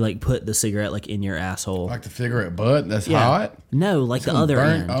 Like if you like put the cigarette like in your asshole. Like the cigarette butt? That's hot? No, like the other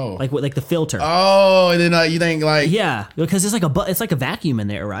burn? end. Oh. Like the filter. Oh, and then you think like... Yeah, because it's like a vacuum in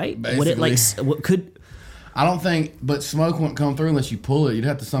there, right? Would it like could... I don't think, but smoke won't come through unless you pull it. You'd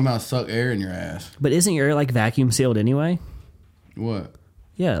have to somehow suck air in your ass. But isn't your air like vacuum sealed anyway? What?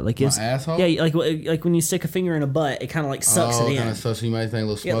 Yeah, like My it's asshole? Yeah, like when you stick a finger in a butt, it kind of like sucks it in. Kind of sucks. So you might think a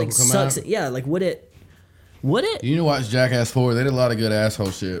little smoke like will come sucks out. it. Yeah, like would it? You need to watch Jackass 4. They did a lot of good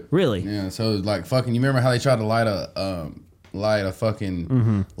asshole shit. Really? Yeah. So like fucking, you remember how they tried to light a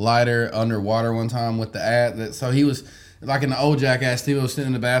fucking lighter underwater one time with the ad? So he was. Like in the old Jackass, Steve was sitting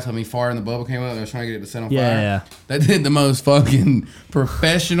in the bathroom, he fired and the bubble came out, they were trying to get it to set on fire. Yeah. They did the most fucking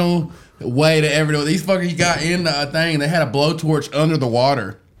professional way to ever do it. These fuckers got in the thing, they had a blowtorch under the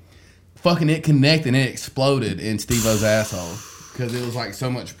water. Fucking it connected and it exploded in Steve-O's asshole. Because it was like so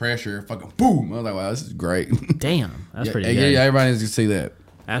much pressure. Fucking boom. I was like, wow, this is great. Damn, that's pretty good. Yeah, everybody needs to see that.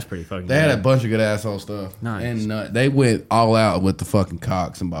 That's pretty fucking They good. had a bunch of good asshole stuff. Nice. And they went all out with the fucking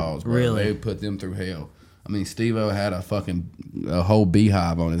cocks and balls, bro. Really? They put them through hell. I mean, Steve-O had a whole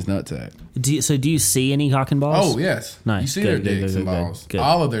beehive on his nutsack. Do you see any cock and balls? Oh, yes. Nice. You see Good, their good, dicks good, and good, balls. good.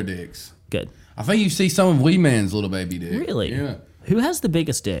 All of their dicks. Good. I think you see some of Wee Man's little baby dick. Really? Yeah. Who has the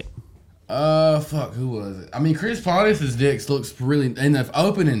biggest dick? Fuck, who was it? I mean, Chris Pontius's dick looks really... In the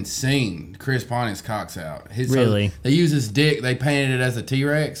opening scene, Chris Pontius cocks out. Really? So they use his dick, they painted it as a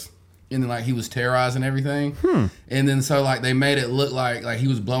T-Rex. And then, like, he was terrorizing everything. And then, so, like, they made it look like he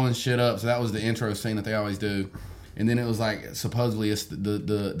was blowing shit up. So that was the intro scene that they always do. And then it was, like, supposedly it's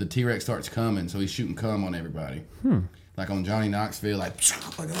the T-Rex starts coming. So he's shooting cum on everybody. Like on Johnny Knoxville, like,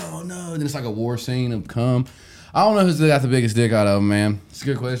 oh, no. And then it's like a war scene of cum. I don't know who's got the biggest dick out of them, man. It's a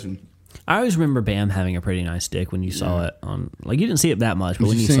good question. I always remember Bam having a pretty nice dick when you saw it on. Like you didn't see it that much, but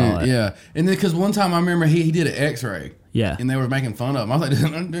when you saw it, yeah. And then because one time I remember he did an X-ray, yeah, and they were making fun of him. I was like,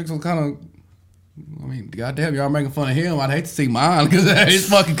 that dick's kind of. I mean, goddamn, y'all making fun of him. I'd hate to see mine because his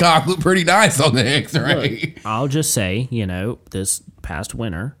fucking cock looked pretty nice on the X-ray. Look, I'll just say, this past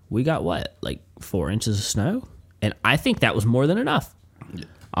winter we got what, like 4 inches of snow, and I think that was more than enough. Yeah.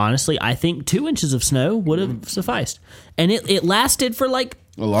 Honestly, I think 2 inches of snow would have sufficed, and it lasted for like.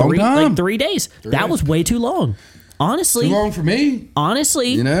 A long time? Like 3 days. That was way too long. Honestly. Too long for me.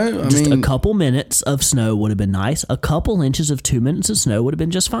 Honestly. A couple minutes of snow would have been nice. A couple inches of 2 minutes of snow would have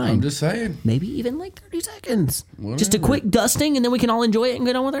been just fine. I'm just saying. Maybe even like 30 seconds. Whatever. Just a quick dusting, and then we can all enjoy it and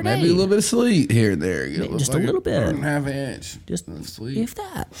get on with our day. Maybe a little bit of sleet here and there. Just a little bit. 1.5 inch. Just of sleet. if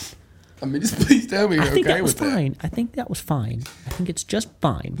that. I mean, just please tell me you're I think okay that was with that. fine. I think that was fine. I think it's just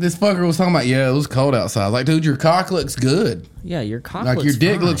fine. This fucker was talking about, it was cold outside. Like, dude, your cock looks good. Yeah, your cock like, looks your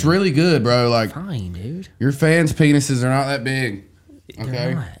dick fine. looks really good, bro. Like, fine, dude. Your fans' penises are not that big. Okay?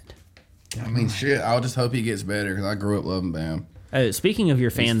 They're not. I mean, shit, I'll just hope he gets better because I grew up loving Bam. Speaking of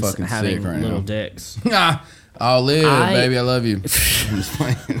your fans fucking having sick right little now. dicks. I'll live, baby. I love you. I'm just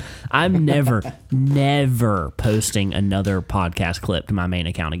playing. I'm never posting another podcast clip to my main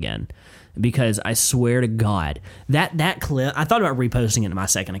account again. Because I swear to God, that clip, I thought about reposting it to my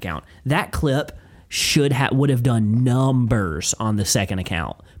second account. That clip would have done numbers on the second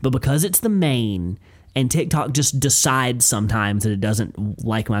account. But because it's the main, and TikTok just decides sometimes that it doesn't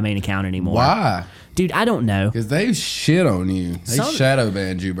like my main account anymore. Why? Dude, I don't know. Because they shit on you. They shadow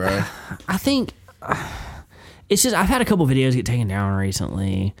banned you, bro. I think it's just I've had a couple videos get taken down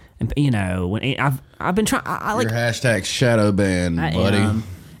recently, and you know when I've been trying. I like your hashtag shadow ban, buddy.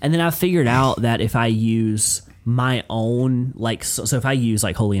 And then I figured out that if I use my own so if I use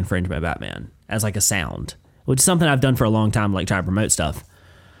like Holy Infringement Batman as like a sound, which is something I've done for a long time, like trying to promote stuff.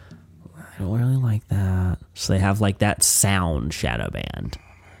 I don't really like that. So they have like that sound shadow banned.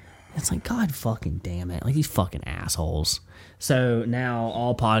 It's like, God fucking damn it. Like these fucking assholes. So now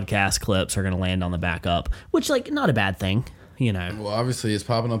all podcast clips are going to land on the backup, which like not a bad thing, you know. Well, obviously it's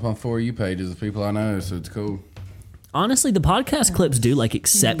popping up on For You pages of people I know, so it's cool. Honestly, the podcast clips do like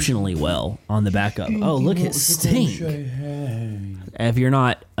exceptionally well on the backup. Oh, look at Stink. If you're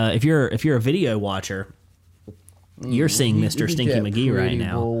not, if you're a video watcher, you're seeing Mr. Stinky McGee right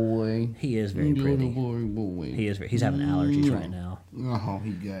now. Boy. He is very pretty. Boy. He's having allergies right now. Oh,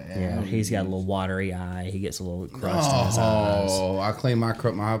 he got allergies. Yeah, he's got a little watery eye. He gets a little crust in his eyes. Oh, I clean my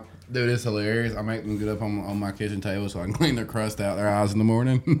dude, it's hilarious. I make them get up on my kitchen table so I can clean their crust out their eyes in the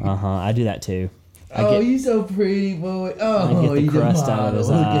morning. I do that too. You so pretty, boy. I get the crust out of his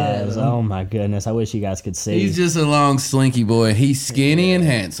eyes. Oh my goodness! I wish you guys could see. He's just a long, slinky boy. He's skinny and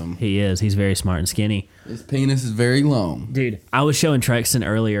handsome. He is. He's very smart and skinny. His penis is very long. Dude, I was showing Trexton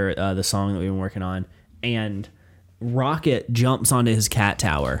earlier the song that we've been working on, and Rocket jumps onto his cat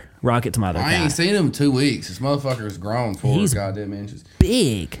tower. Rocket's my other cat. I ain't seen him in 2 weeks. This motherfucker's grown 4 goddamn inches.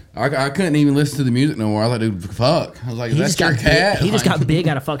 Big. I couldn't even listen to the music no more. I was like, dude, fuck. I was like, is that your cat? He just got big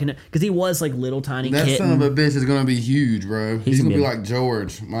out of fucking... Because he was like little tiny that kitten. Son of a bitch is going to be huge, bro. He's going to be like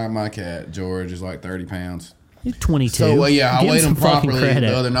George. My cat, George, is like 30 pounds. He's 22. So, yeah, I weighed him properly credit.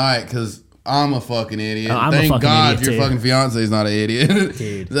 the other night because... I'm a fucking idiot. I'm Thank a fucking God idiot your too. fucking fiance is not an idiot.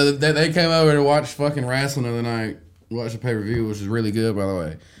 Dude. They came over to watch fucking wrestling the other night. Watched the pay-per-view, which is really good, by the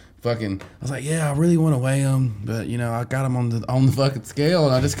way. I was like, yeah, I really want to weigh him, but you know, I got him on the fucking scale,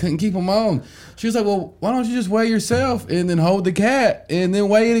 and I just couldn't keep him on. She was like, well, why don't you just weigh yourself and then hold the cat and then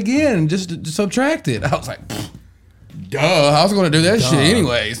weigh it again and just subtract it? I was like, duh, I was going to do that shit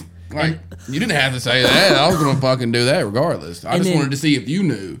anyways. Like, you didn't have to say that. I was going to fucking do that regardless. I just wanted to see if you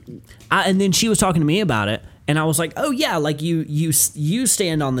knew. And then she was talking to me about it, and I was like, oh yeah, like you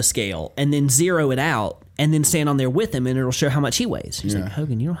stand on the scale and then zero it out and then stand on there with him and it'll show how much he weighs. He's like,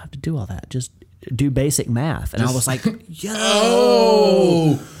 Hogan, you don't have to do all that. Just do basic math. And I was like,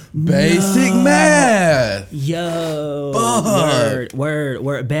 yo. Basic math. Yo.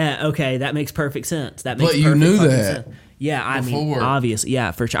 Word. Bet. Okay, that makes perfect sense. That makes but you knew that. Sense. Yeah, I mean, obviously.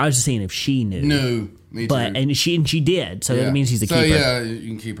 Yeah, for sure. I was just seeing if she knew. No, me too. And she did, so that means she's a keeper. So yeah, you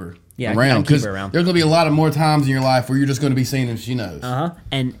can keep her. Yeah, around. keep her around. There's gonna be a lot of more times in your life where you're just gonna be seeing if she knows.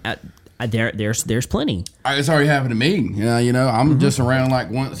 And there's plenty. It's already happened to me. You know, I'm just around like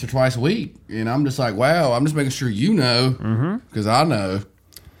once or twice a week, and I'm just like, wow, I'm just making sure you know, because I know.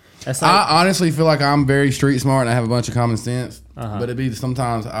 I honestly feel like I'm very street smart and I have a bunch of common sense. But it'd be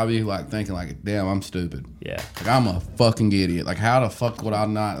sometimes I'll be like thinking like, damn, I'm stupid. Yeah. Like I'm a fucking idiot. Like how the fuck would I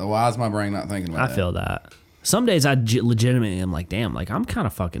not? Why is my brain not thinking about that? I feel that. Some days I legitimately am like, damn, like I'm kind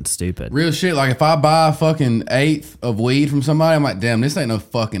of fucking stupid. Real shit. Like if I buy a fucking eighth of weed from somebody, I'm like, damn, this ain't no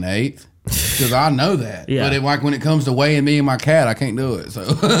fucking eighth. Because I know that. Yeah. But like when it comes to weighing me and my cat, I can't do it. So,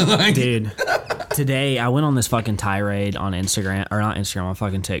 like, dude, today I went on this fucking tirade on Instagram, or not Instagram, on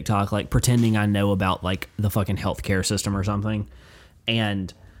fucking TikTok, like pretending I know about like the fucking healthcare system or something.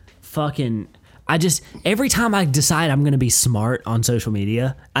 And fucking, every time I decide I'm going to be smart on social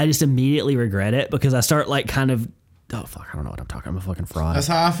media, I just immediately regret it because I start like kind of, oh fuck, I don't know what I'm talking. I'm a fucking fraud. That's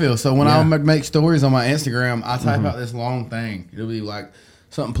how I feel. So when I make stories on my Instagram, I type out this long thing. It'll be like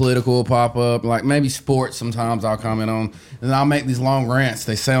something political will pop up, like maybe sports sometimes I'll comment on. And then I'll make these long rants.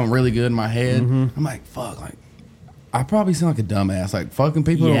 They sound really good in my head. I'm like, fuck, like, I probably sound like a dumbass. Like, fucking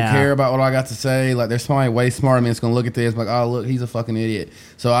people don't care about what I got to say. Like, there's somebody way smarter than me that's going to look at this like, oh, look, he's a fucking idiot.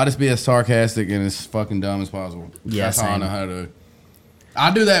 So I just be as sarcastic and as fucking dumb as possible. Yeah, that's how I know how to do it.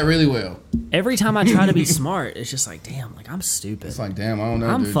 I do that really well. Every time I try to be smart, it's just like, damn, like, I'm stupid. It's like, damn, I don't know,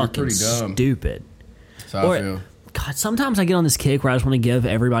 I'm dude. fucking You're pretty dumb. stupid. That's how I feel. God, sometimes I get on this kick where I just want to give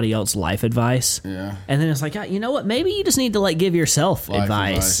everybody else life advice. Yeah. And then it's like, you know what? Maybe you just need to like give yourself life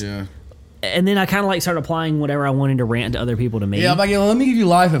advice. Yeah. And then I kind of like start applying whatever I wanted to rant to other people to me. Yeah, I'm like, let me give you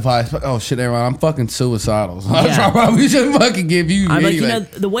life advice. But, oh shit, everyone, I'm fucking suicidal. So I probably should fucking give you. I'm anyway.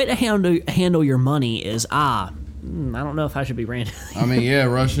 like, the way to handle your money is I don't know if I should be ranting. I mean, yeah,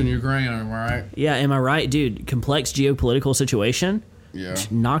 Russia and Ukraine, am I right? Yeah, am I right, dude? Complex geopolitical situation. Yeah.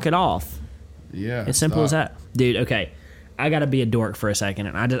 Knock it off. Yeah. It's simple as that. Dude, okay. I got to be a dork for a second,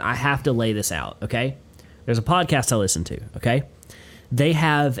 and I have to lay this out, okay? There's a podcast I listen to, okay? They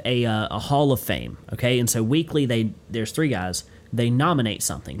have a Hall of Fame, okay? And so weekly, there's 3 guys. They nominate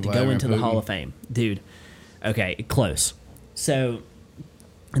something to go into the Hall of Fame. Dude, okay, close. So,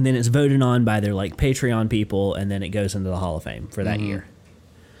 and then it's voted on by their, like, Patreon people, and then it goes into the Hall of Fame for that year.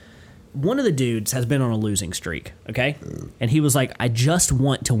 One of the dudes has been on a losing streak, okay? And he was like, I just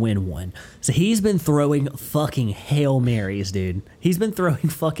want to win one. So he's been throwing fucking Hail Marys, dude. He's been throwing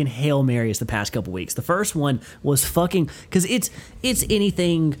fucking Hail Marys the past couple weeks. The first one was fucking... Because it's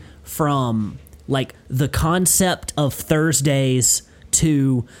anything from, like, the concept of Thursdays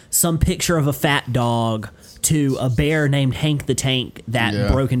to some picture of a fat dog to a bear named Hank the Tank that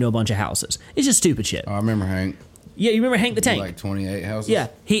broke into a bunch of houses. It's just stupid shit. I remember Hank. Yeah, you remember Hank the Tank? Like 28 houses? Yeah,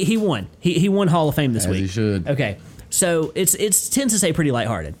 he won. He won Hall of Fame this week. He should. Okay, so it's tends to say pretty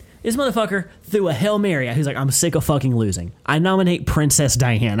lighthearted. This motherfucker threw a Hail Mary out. He's like, I'm sick of fucking losing. I nominate Princess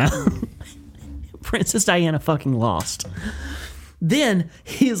Diana. Princess Diana fucking lost. Then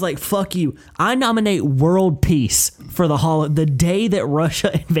he's like, fuck you. I nominate world peace for the day that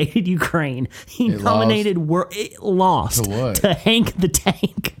Russia invaded Ukraine. He nominated it lost to what? To Hank the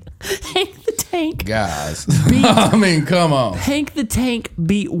Tank. Hank the Tank. Guys. I mean, come on. Hank the Tank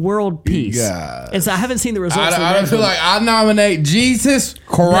beat world peace. Guys. And so I haven't seen the results. I don't feel like I nominate Jesus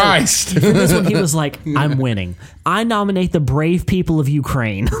Christ. No, for this one, he was like, I'm winning. I nominate the brave people of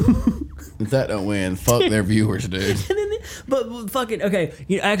Ukraine. If that don't win, fuck their viewers, dude. But fucking, okay,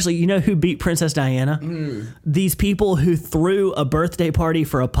 you know who beat Princess Diana? These people who threw a birthday party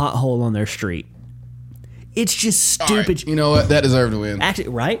for a pothole on their street. It's just stupid. Right, you know what? That deserved to win. Actually,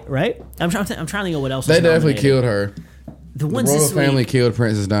 right? I'm trying to think of what else. They definitely killed her. The ones royal this family week, killed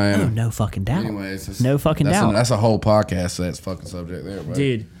Princess Diana. Oh, no fucking doubt. Anyways, no fucking doubt. That's a whole podcast. So that's fucking subject there,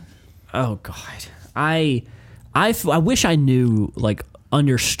 buddy. Dude. Oh God. I wish I knew, like,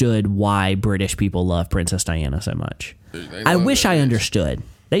 understood why British people love Princess Diana so much. Dude, I wish I understood.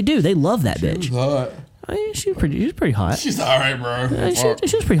 They do. They love that bitch. Hot. I mean, she's pretty hot. She's all right, bro.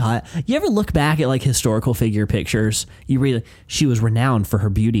 She was pretty hot. You ever look back at, like, historical figure pictures? You read she was renowned for her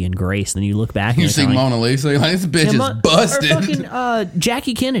beauty and grace. Then you look back and you see Mona Lisa, like, this bitch is busted. Or fucking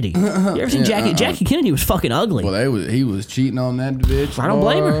Jackie Kennedy. You ever seen Jackie? Jackie Kennedy was fucking ugly. Well, he was cheating on that bitch. I don't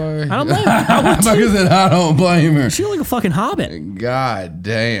blame her. I don't blame her. I don't blame her. She looked like a fucking hobbit. God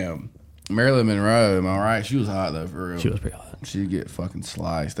damn. Marilyn Monroe, am I right? She was hot though, for real. She was pretty hot. She'd get fucking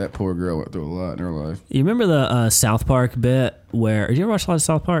sliced. That poor girl went through a lot in her life. You remember the South Park bit where... Did you ever watch a lot of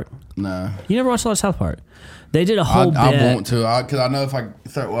South Park? No. You never watched a lot of South Park? They did a whole bit... I want to, because I know if I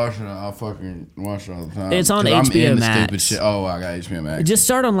start watching it, I'll fucking watch it all the time. It's on HBO I'm into Max. Stupid shit. Oh, I got HBO Max. Just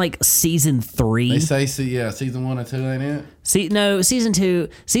start on, like, season 3. They say, season 1 or 2 ain't it? Season 2...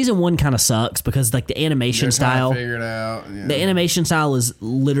 Season 1 kind of sucks because, like, the animation style... Figure it out. Yeah. The animation style is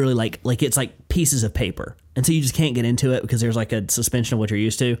literally like it's like pieces of paper. And so you just can't get into it because there's like a suspension of what you're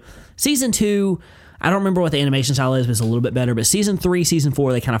used to. Season 2, I don't remember what the animation style is, but it's a little bit better. But season 3, season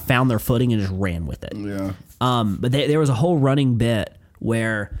 4, they kind of found their footing and just ran with it. Yeah. But there was a whole running bit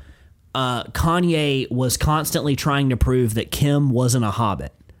where Kanye was constantly trying to prove that Kim wasn't a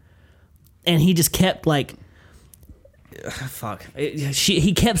hobbit. And he just kept like...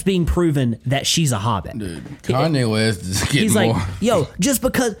 he kept being proven that she's a hobbit. Dude, Kanye West is getting He's more. like, yo, just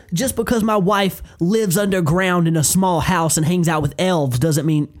because my wife lives underground in a small house and hangs out with elves doesn't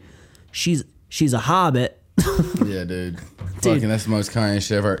mean she's a hobbit. Yeah, dude. Fucking, that's the most Kanye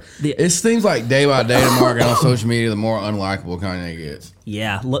shit I've heard. It seems like day by day, the more I get on social media, the more unlikable Kanye gets.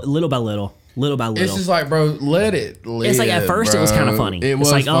 Yeah, little by little. It's just like, bro, let it live. It's like at first it was kind of funny.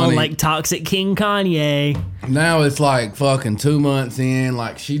 It's like, funny. oh, like Toxic King Kanye. Now it's like fucking 2 months in,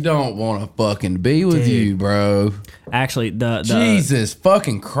 like she don't want to fucking be with you, bro. Actually, the Jesus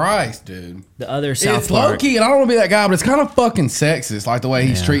fucking Christ, dude. The other South it's Park. Low key, and I don't want to be that guy, but it's kind of fucking sexist, like the way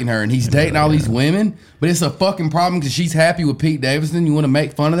he's treating her, and he's dating all these women. But it's a fucking problem because she's happy with Pete Davidson. You want to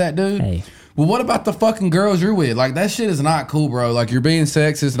make fun of that dude? Hey. Well, what about the fucking girls you're with? Like, that shit is not cool, bro. Like, you're being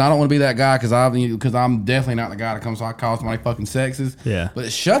sexist, and I don't want to be that guy because I'm definitely not the guy that comes to call somebody fucking sexist. Yeah.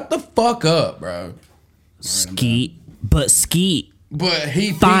 But shut the fuck up, bro. Skeet. But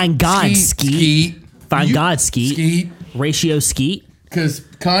he... Fine God, Skeet. Fine God, Skeet. Skeet. Ratio Skeet. Because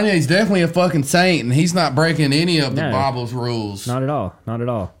Kanye's definitely a fucking saint, and he's not breaking any of the Bible's rules. Not at all. None at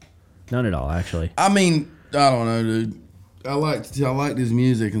all, actually. I mean, I don't know, dude. I liked his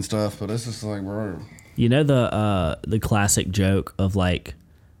music and stuff, but it's just like, bro. You know the classic joke of like,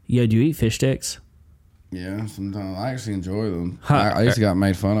 yo, do you eat fish sticks? Yeah, sometimes I actually enjoy them. I used to got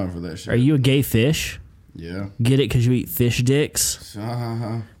made fun of for that shit. Are you a gay fish? Yeah. Get it because you eat fish dicks.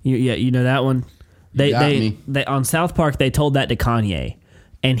 Uh-huh. You know that one. They on South Park they told that to Kanye,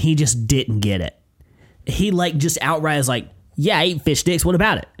 and he just didn't get it. He like just outright is like, yeah, I eat fish dicks. What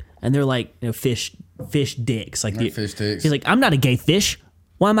about it? And they're like, fish dicks. Like fish dicks. He's like, I'm not a gay fish.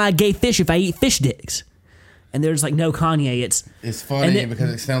 Why am I a gay fish if I eat fish dicks? And they're just like, no, Kanye, it's funny because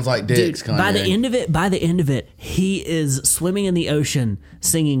it sounds like dicks. Dude, Kanye. by the end of it, he is swimming in the ocean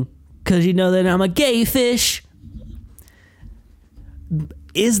singing, "'Cause you know that I'm a gay fish."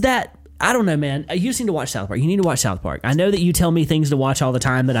 Is that? I don't know, man. You just need to watch South Park. You need to watch South Park. I know that you tell me things to watch all the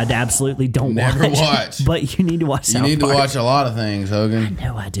time that I absolutely don't Never watch. But you need to watch South Park. You need to watch a lot of things, Hogan. I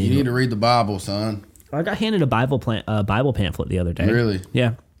know I do. You need to read the Bible, son. I got handed a Bible pamphlet the other day. Really?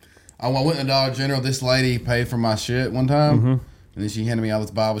 Yeah. I went to Dollar General. This lady paid for my shit one time, and then she handed me all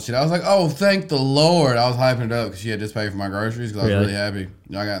this Bible shit. I was like, "Oh, thank the Lord!" I was hyping it up because she had just paid for my groceries. Because I was really happy.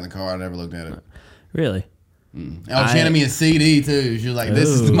 I got in the car. I never looked at it. Really? And she handed me a CD too. She was like, "This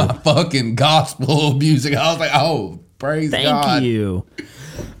is my fucking gospel music." I was like, "Oh, praise God!" Thank you.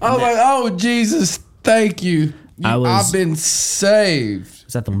 I was like, "Oh, Jesus, thank you. I've been saved." I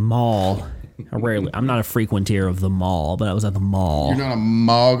was at the mall. I'm not a frequenter of the mall, but I was at the mall. You're not a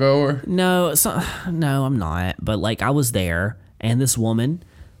mall goer? No, no, I'm not. But like, I was there, and this woman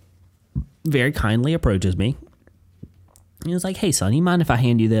very kindly approaches me. He was like, "Hey, son, you mind if I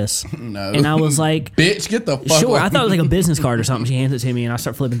hand you this?" No. And I was like, "Bitch, get the fuck sure." away. I thought it was like a business card or something. She hands it to me, and I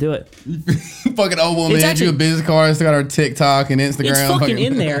start flipping through it. Fucking old woman hands you a business card. It's got her TikTok and Instagram. It's fucking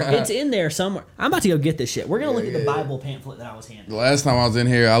in there. It's in there somewhere. I'm about to go get this shit. We're gonna look at the Bible pamphlet that I was handed. The last time I was in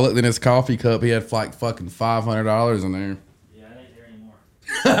here, I looked in his coffee cup. He had like fucking $500 in there. Yeah, it ain't there anymore.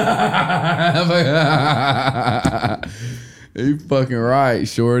 You fucking right,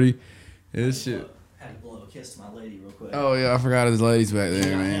 shorty. This shit. Had to blow a kiss to my lady real quick. Oh yeah, I forgot his ladies back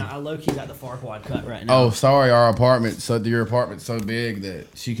there, man. Yeah, I low-key got the Farquad cut right now. Oh, sorry, your apartment's so big that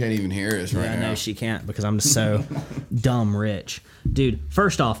she can't even hear us right now. No, she can't because I'm just so dumb rich. Dude,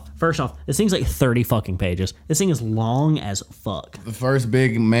 first off, this thing's like 30 fucking pages. This thing is long as fuck. The first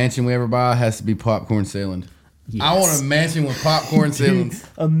big mansion we ever buy has to be popcorn ceilinged. Yes. I want a mansion with popcorn ceilings.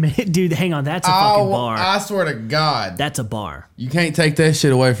 Dude, hang on, that's a fucking bar. I swear to God. That's a bar. You can't take that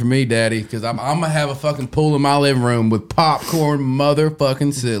shit away from me, Daddy, because I'm going to have a fucking pool in my living room with popcorn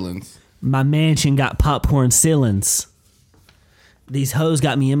motherfucking ceilings. My mansion got popcorn ceilings. These hoes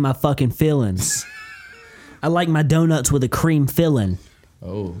got me in my fucking feelings. I like my donuts with a cream filling.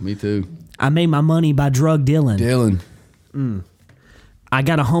 Oh, me too. I made my money by drug dealing. Dylan. I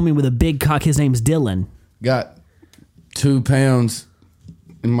got a homie with a big cock. His name's Dylan. Got 2 pounds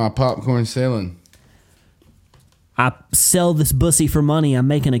in my popcorn ceiling. I sell this bussy for money. I'm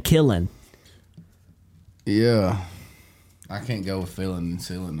making a killing. Yeah. I can't go with filling and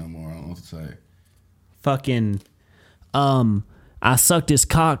ceiling no more. I don't know what to say. Fucking, I sucked his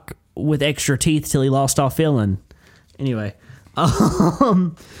cock with extra teeth till he lost all feeling. Anyway,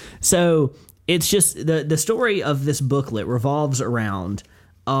 so it's just the story of this booklet revolves around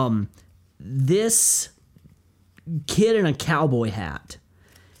this kid in a cowboy hat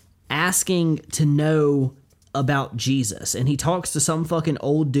asking to know about Jesus, and he talks to some fucking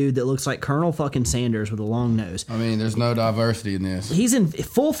old dude that looks like Colonel fucking Sanders with a long nose. I mean, there's no diversity in this. He's in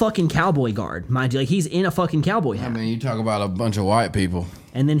full fucking cowboy guard, mind you. Like, he's in a fucking cowboy hat. I mean, you talk about a bunch of white people.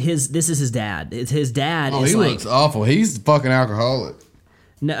 And then this is his dad. It's his dad. Oh, is he like, looks awful. He's fucking alcoholic.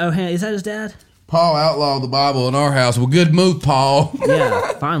 No, oh, hey, is that his dad? Paul outlawed the Bible in our house. Well, good move, Paul.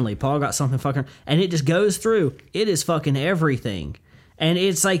 Yeah, finally, Paul got something fucking, and it just goes through. It is fucking everything, and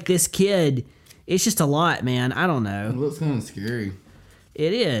it's like this kid. It's just a lot, man. I don't know. It looks kind of scary.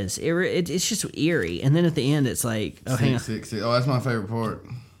 It is. It's just eerie, and then at the end, it's like, oh, hang on. 666. Oh, that's my favorite part.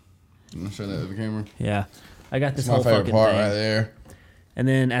 I'm gonna show that to the camera. Yeah, I got this That's whole my favorite fucking part thing. right there. And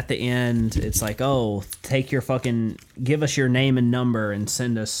then at the end, it's like, oh, give us your name and number and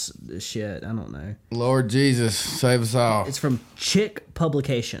send us this shit. I don't know. Lord Jesus, save us all. It's from Chick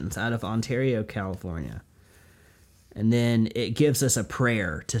Publications out of Ontario, California. And then it gives us a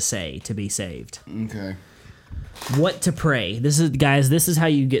prayer to say to be saved. Okay. What to pray. This is how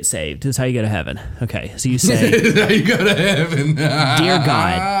you get saved. This is how you go to heaven. Okay, so you say, This is how you go to heaven.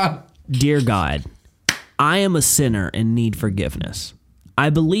 Dear God, I am a sinner and need forgiveness. I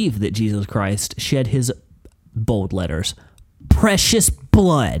believe that Jesus Christ shed his, bold letters, precious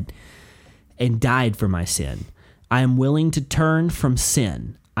blood and died for my sin. I am willing to turn from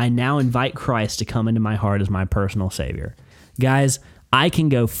sin. I now invite Christ to come into my heart as my personal savior. Guys, I can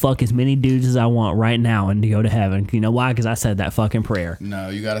go fuck as many dudes as I want right now and go to heaven. You know why? Because I said that fucking prayer. No,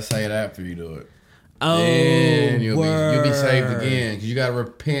 you got to say it after you do it. Oh, and you'll be saved again because you got to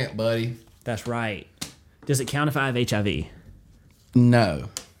repent, buddy. That's right. Does it count if I have HIV? No.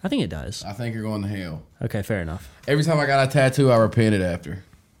 I think it does. I think you're going to hell. Okay, fair enough. Every time I got a tattoo, I repented after.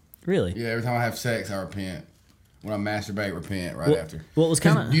 Really? Yeah, every time I have sex, I repent. When I masturbate, repent after. Well, it was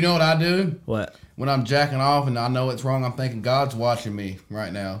kind of... You know what I do? What? When I'm jacking off and I know it's wrong, I'm thinking, God's watching me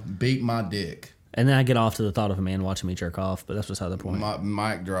right now. Beat my dick. And then I get off to the thought of a man watching me jerk off, but that's beside the point. My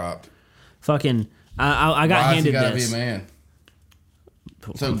mic dropped. Fucking... I got Why handed has he gotta this. be a man?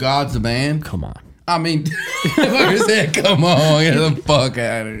 So God's the man? Come on. I mean, if I said, come on, get the fuck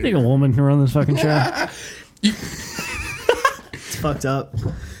out of I here. think a woman can run this fucking show. It's fucked up.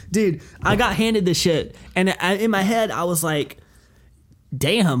 Dude, I got handed this shit, and in my head, I was like,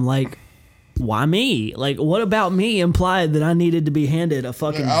 damn, like, why me? Like, what about me implied that I needed to be handed a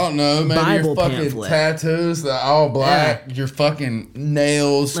fucking I don't know, maybe Bible your fucking pamphlet? tattoos, the all black, Yeah. your fucking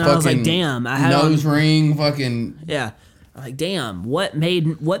nails, And fucking I was like, damn, I had nose ring, fucking... Yeah. I'm like, damn, what made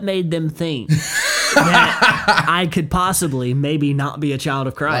them think that I could possibly maybe not be a child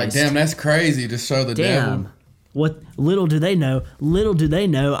of Like, Christ? damn, that's crazy to show the devil. What little do they know,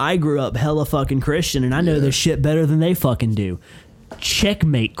 I grew up hella fucking Christian and I know this shit better than they fucking do.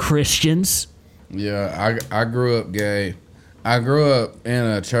 Checkmate, Christians. Yeah, I grew up gay. I grew up in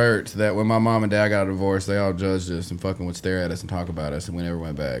a church that when my mom and dad got a divorce, they all judged us and fucking would stare at us and talk about us, and we never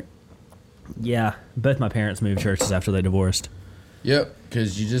went back. Yeah, both my parents moved churches after they divorced. Yep,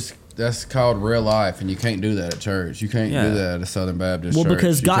 because that's called real life, and you can't do that at church. You can't do that at a Southern Baptist church.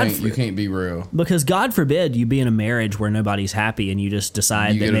 Because you can't be real. Because God forbid you be in a marriage where nobody's happy and you just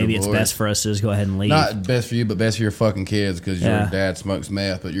decide that maybe it's best for us to just go ahead and leave. Not best for you, but best for your fucking kids because your Yeah. dad smokes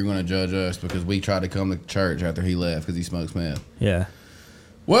meth, but you're going to judge us because we tried to come to church after he left because he smokes meth. Yeah.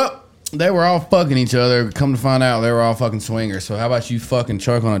 Well, they were all fucking each other. Come to find out, they were all fucking swingers. So how about you fucking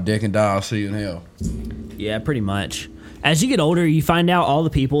choke on a dick and die? I'll see you in hell. Yeah, pretty much. As you get older, you find out all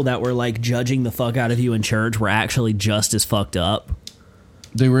the people that were like judging the fuck out of you in church were actually just as fucked up.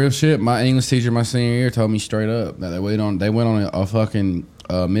 The real shit. My English teacher my senior year told me straight up that they went on a fucking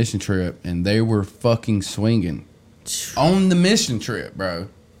mission trip and they were fucking swinging on the mission trip, bro.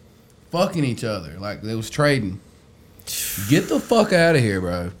 Fucking each other like they was trading. Get the fuck out of here,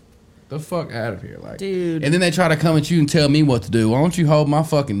 bro. The fuck out of here, like, dude. And then they try to come at you and tell me what to do. Why don't you hold my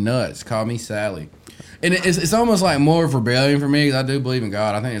fucking nuts? Call me Sally. And it's almost like more of rebellion for me because I do believe in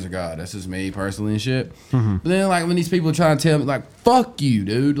God. I think there's a God. That's just me personally and shit. Mm-hmm. But then like when these people try to tell me like, fuck you,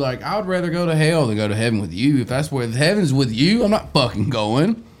 dude. Like I would rather go to hell than go to heaven with you. If that's where heaven's with you, I'm not fucking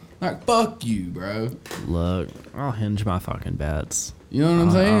going. Like fuck you, bro. Look, I'll hinge my fucking bets. You know what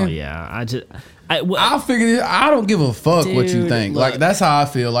I'm saying? Oh yeah, I figured I don't give a fuck what you Dude, think. look. Like that's how I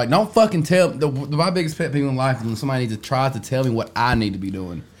feel. Like don't fucking tell. My biggest pet peeve in life is when somebody needs to try to tell me what I need to be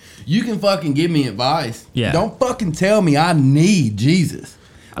doing. You can fucking give me advice. Yeah. Don't fucking tell me I need Jesus.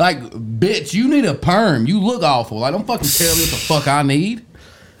 Like bitch, you need a perm. You look awful. Like don't fucking tell me what the fuck I need.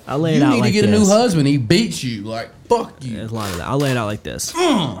 I'll lay it You out need like to get this. a new husband. He beats you. Like fuck you. There's a lot of that. I'll lay it out like this.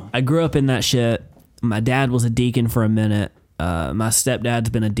 I grew up in that shit. My dad was a deacon for a minute. My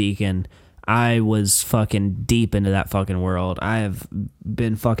stepdad's been a deacon. I was fucking deep into that fucking world. I have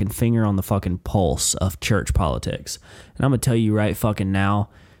been fucking finger on the fucking pulse of church politics. And I'm going to tell you right fucking now,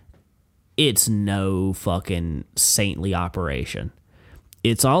 it's no fucking saintly operation.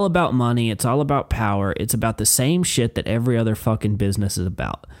 It's all about money. It's all about power. It's about the same shit that every other fucking business is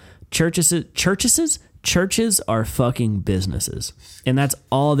about. Churches are fucking businesses. And that's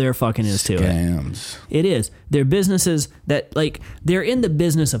all there fucking is to it. Scams. It is. They're businesses that, like, they're in the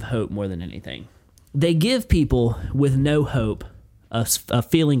business of hope more than anything. They give people with no hope a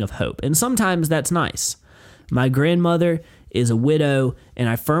feeling of hope. And sometimes that's nice. My grandmother is a widow, and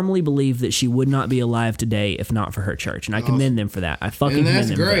I firmly believe that she would not be alive today if not for her church. And I commend them for that. I fucking And commend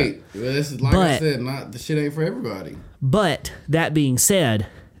that's them great. for that. Well, this is like I said, the shit ain't for everybody. But that being said,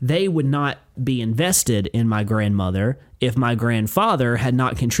 they would not be invested in my grandmother if my grandfather had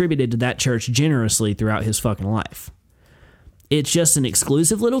not contributed to that church generously throughout his fucking life. It's just an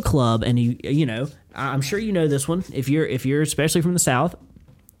exclusive little club, and you know, I'm sure you know this one. If you're especially from the South,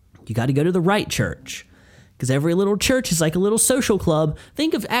 you got to go to the right church. Because every little church is like a little social club.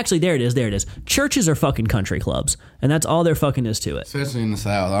 Think of, actually, there it is. Churches are fucking country clubs. And that's all there fucking is to it. Especially in the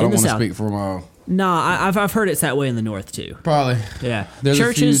South. I don't want to speak for them all. Nah, I've heard it's that way in the North, too. Probably. Yeah. There's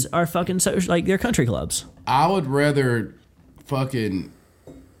Churches are fucking social, like, they're country clubs. I'd rather fucking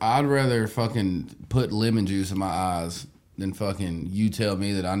put lemon juice in my eyes than fucking you tell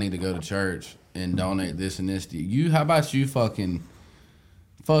me that I need to go to church and donate this and this to you. How about you fucking...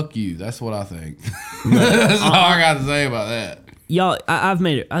 Fuck you. That's what I think. That's all I got to say about that. Y'all, I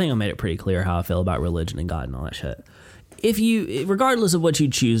think I made it pretty clear how I feel about religion and God and all that shit. Regardless of what you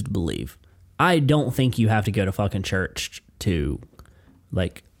choose to believe, I don't think you have to go to fucking church to,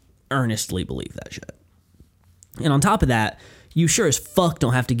 like, earnestly believe that shit. And on top of that, you sure as fuck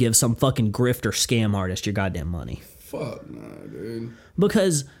don't have to give some fucking grifter scam artist your goddamn money. Fuck no, dude.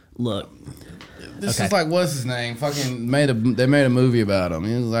 Because, look. This is like, what's his name? Fucking they made a movie about him.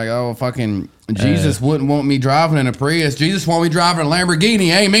 He was like, oh, fucking Jesus wouldn't want me driving in a Prius. Jesus want me driving a Lamborghini.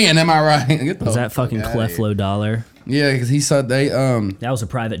 Amen. Am I right? Was that fucking Cleflo Dollar? Yeah, because he said they that was a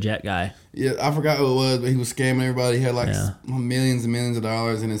private jet guy. Yeah, I forgot who it was, but he was scamming everybody. He had like millions and millions of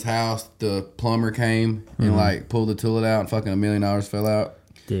dollars in his house. The plumber came and like pulled the toilet out, and fucking $1 million fell out.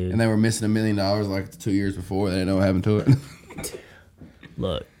 Dude, and they were missing $1 million like 2 years before. They didn't know what happened to it.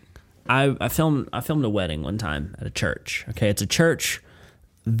 Look, I filmed a wedding one time at a church. Okay, it's a church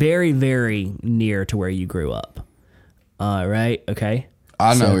very, very near to where you grew up. Right? Okay.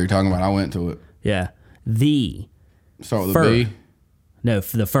 I know what you're talking about. I went to it. Yeah. Start with a B? No,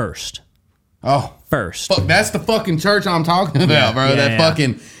 for the first. Oh. First. Fuck, that's the fucking church I'm talking about, bro.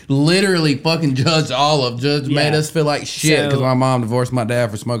 Fucking literally fucking Judge Olive. Made us feel like shit because my mom divorced my dad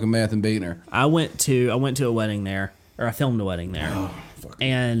for smoking meth and beating her. I went to a wedding there, or I filmed a wedding there. Oh,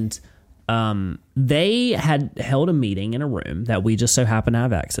 and they had held a meeting in a room that we just so happened to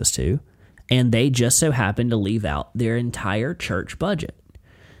have access to, and they just so happened to leave out their entire church budget.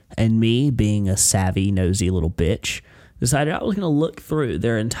 And me, being a savvy, nosy little bitch, decided I was going to look through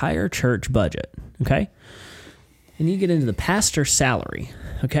their entire church budget, okay? And you get into the pastor's salary,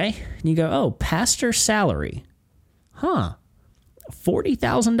 okay? And you go, oh, pastor's salary. Huh.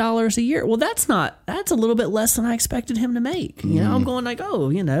 $40,000 a year. Well, that's a little bit less than I expected him to make. You know, I'm going like, oh,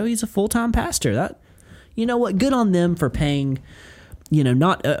 he's a full-time pastor. That, you know what? Good on them for paying,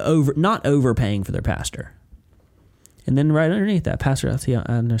 not overpaying for their pastor. And then right underneath that, pastor's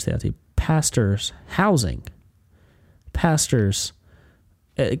housing, pastor's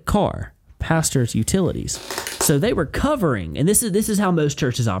car, pastor's utilities. So they were covering, and this is how most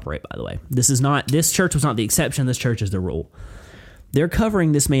churches operate, by the way. This church was not the exception. This church is the rule. They're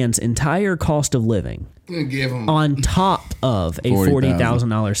covering this man's entire cost of living on top of a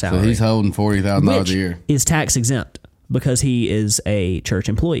 $40,000 salary. So he's holding $40,000 a year. Is tax exempt because he is a church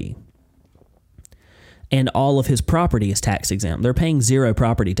employee. And all of his property is tax exempt. They're paying 0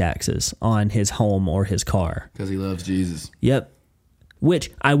 property taxes on his home or his car. Because he loves Jesus. Yep.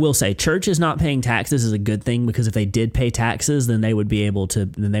 Which I will say, churches not paying taxes is a good thing, because if they did pay taxes, then they would be able to.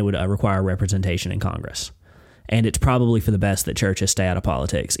 Then they would require representation in Congress, and it's probably for the best that churches stay out of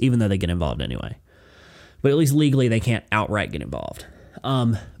politics, even though they get involved anyway. But at least legally, they can't outright get involved.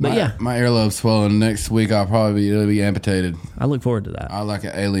 But my earlobe's swollen. Next week, it'll be amputated. I look forward to that. I like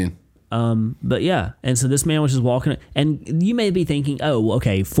an alien. But yeah, and so this man was just walking, and you may be thinking, oh,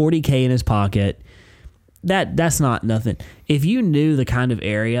 okay, $40K in his pocket. That's not nothing. If you knew the kind of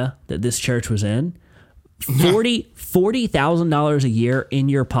area that this church was in, $40,000 a year in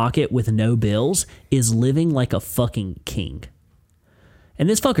your pocket with no bills is living like a fucking king. And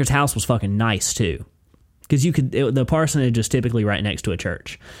this fucker's house was fucking nice too, because the parsonage is typically right next to a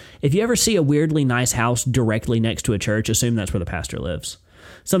church. If you ever see a weirdly nice house directly next to a church, assume that's where the pastor lives.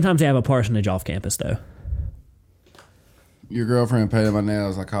 Sometimes they have a parsonage off campus, though. Your girlfriend painted my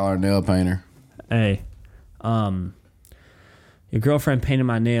nails. I call her a nail painter. Hey, your girlfriend painted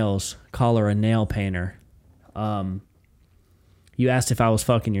my nails. Call her a nail painter. You asked if I was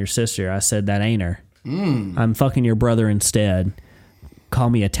fucking your sister. I said that ain't her. I'm fucking your brother instead. Call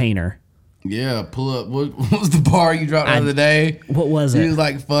me a tainer. Yeah, pull up. What was the bar you dropped the other day? What was it? He was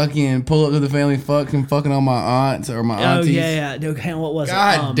like fucking pull up to the family fucking on my aunts or my aunties. Oh, yeah. Okay, what was it?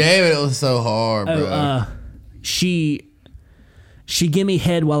 God damn it was so hard, bro. She give me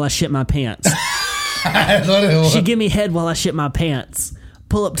head while I shit my pants. That's what it was. She give me head while I shit my pants.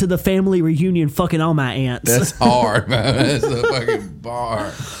 Pull up to the family reunion fucking all my aunts. That's hard, man. That's a fucking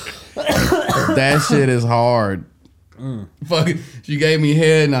bar. That shit is hard. Fucking, she gave me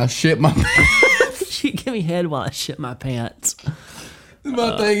head and I shit my pants. She gave me head while I shit my pants.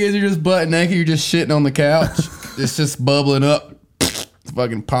 My thing is, you're just butt naked, you're just shitting on the couch. It's just bubbling up. It's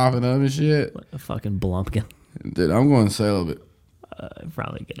fucking popping up and shit. Like a fucking blumpkin. Dude, I'm going celibate.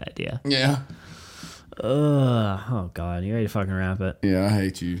 Probably a good idea. Yeah. Oh God, you ready to fucking wrap it? Yeah, I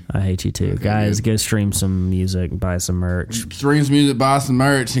hate you. I hate you too. Okay, guys, go stream some music, buy some merch. Stream some music, buy some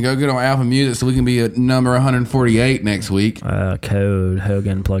merch, and go get on Apple Music so we can be at number 148 next week. Code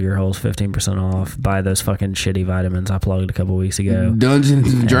Hogan, plug your holes, 15% off. Buy those fucking shitty vitamins I plugged a couple weeks ago.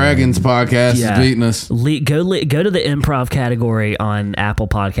 Dungeons and Dragons podcast is beating us. Go to the improv category on Apple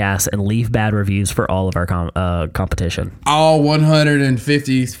Podcasts and leave bad reviews for all of our competition. All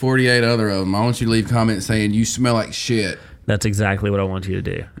 48 other of them. I want you to leave comments saying you smell like shit. That's exactly what I want you to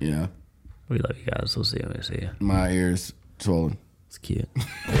do. Yeah. We love you guys. We'll see you when we see you. My ears swollen. It's cute.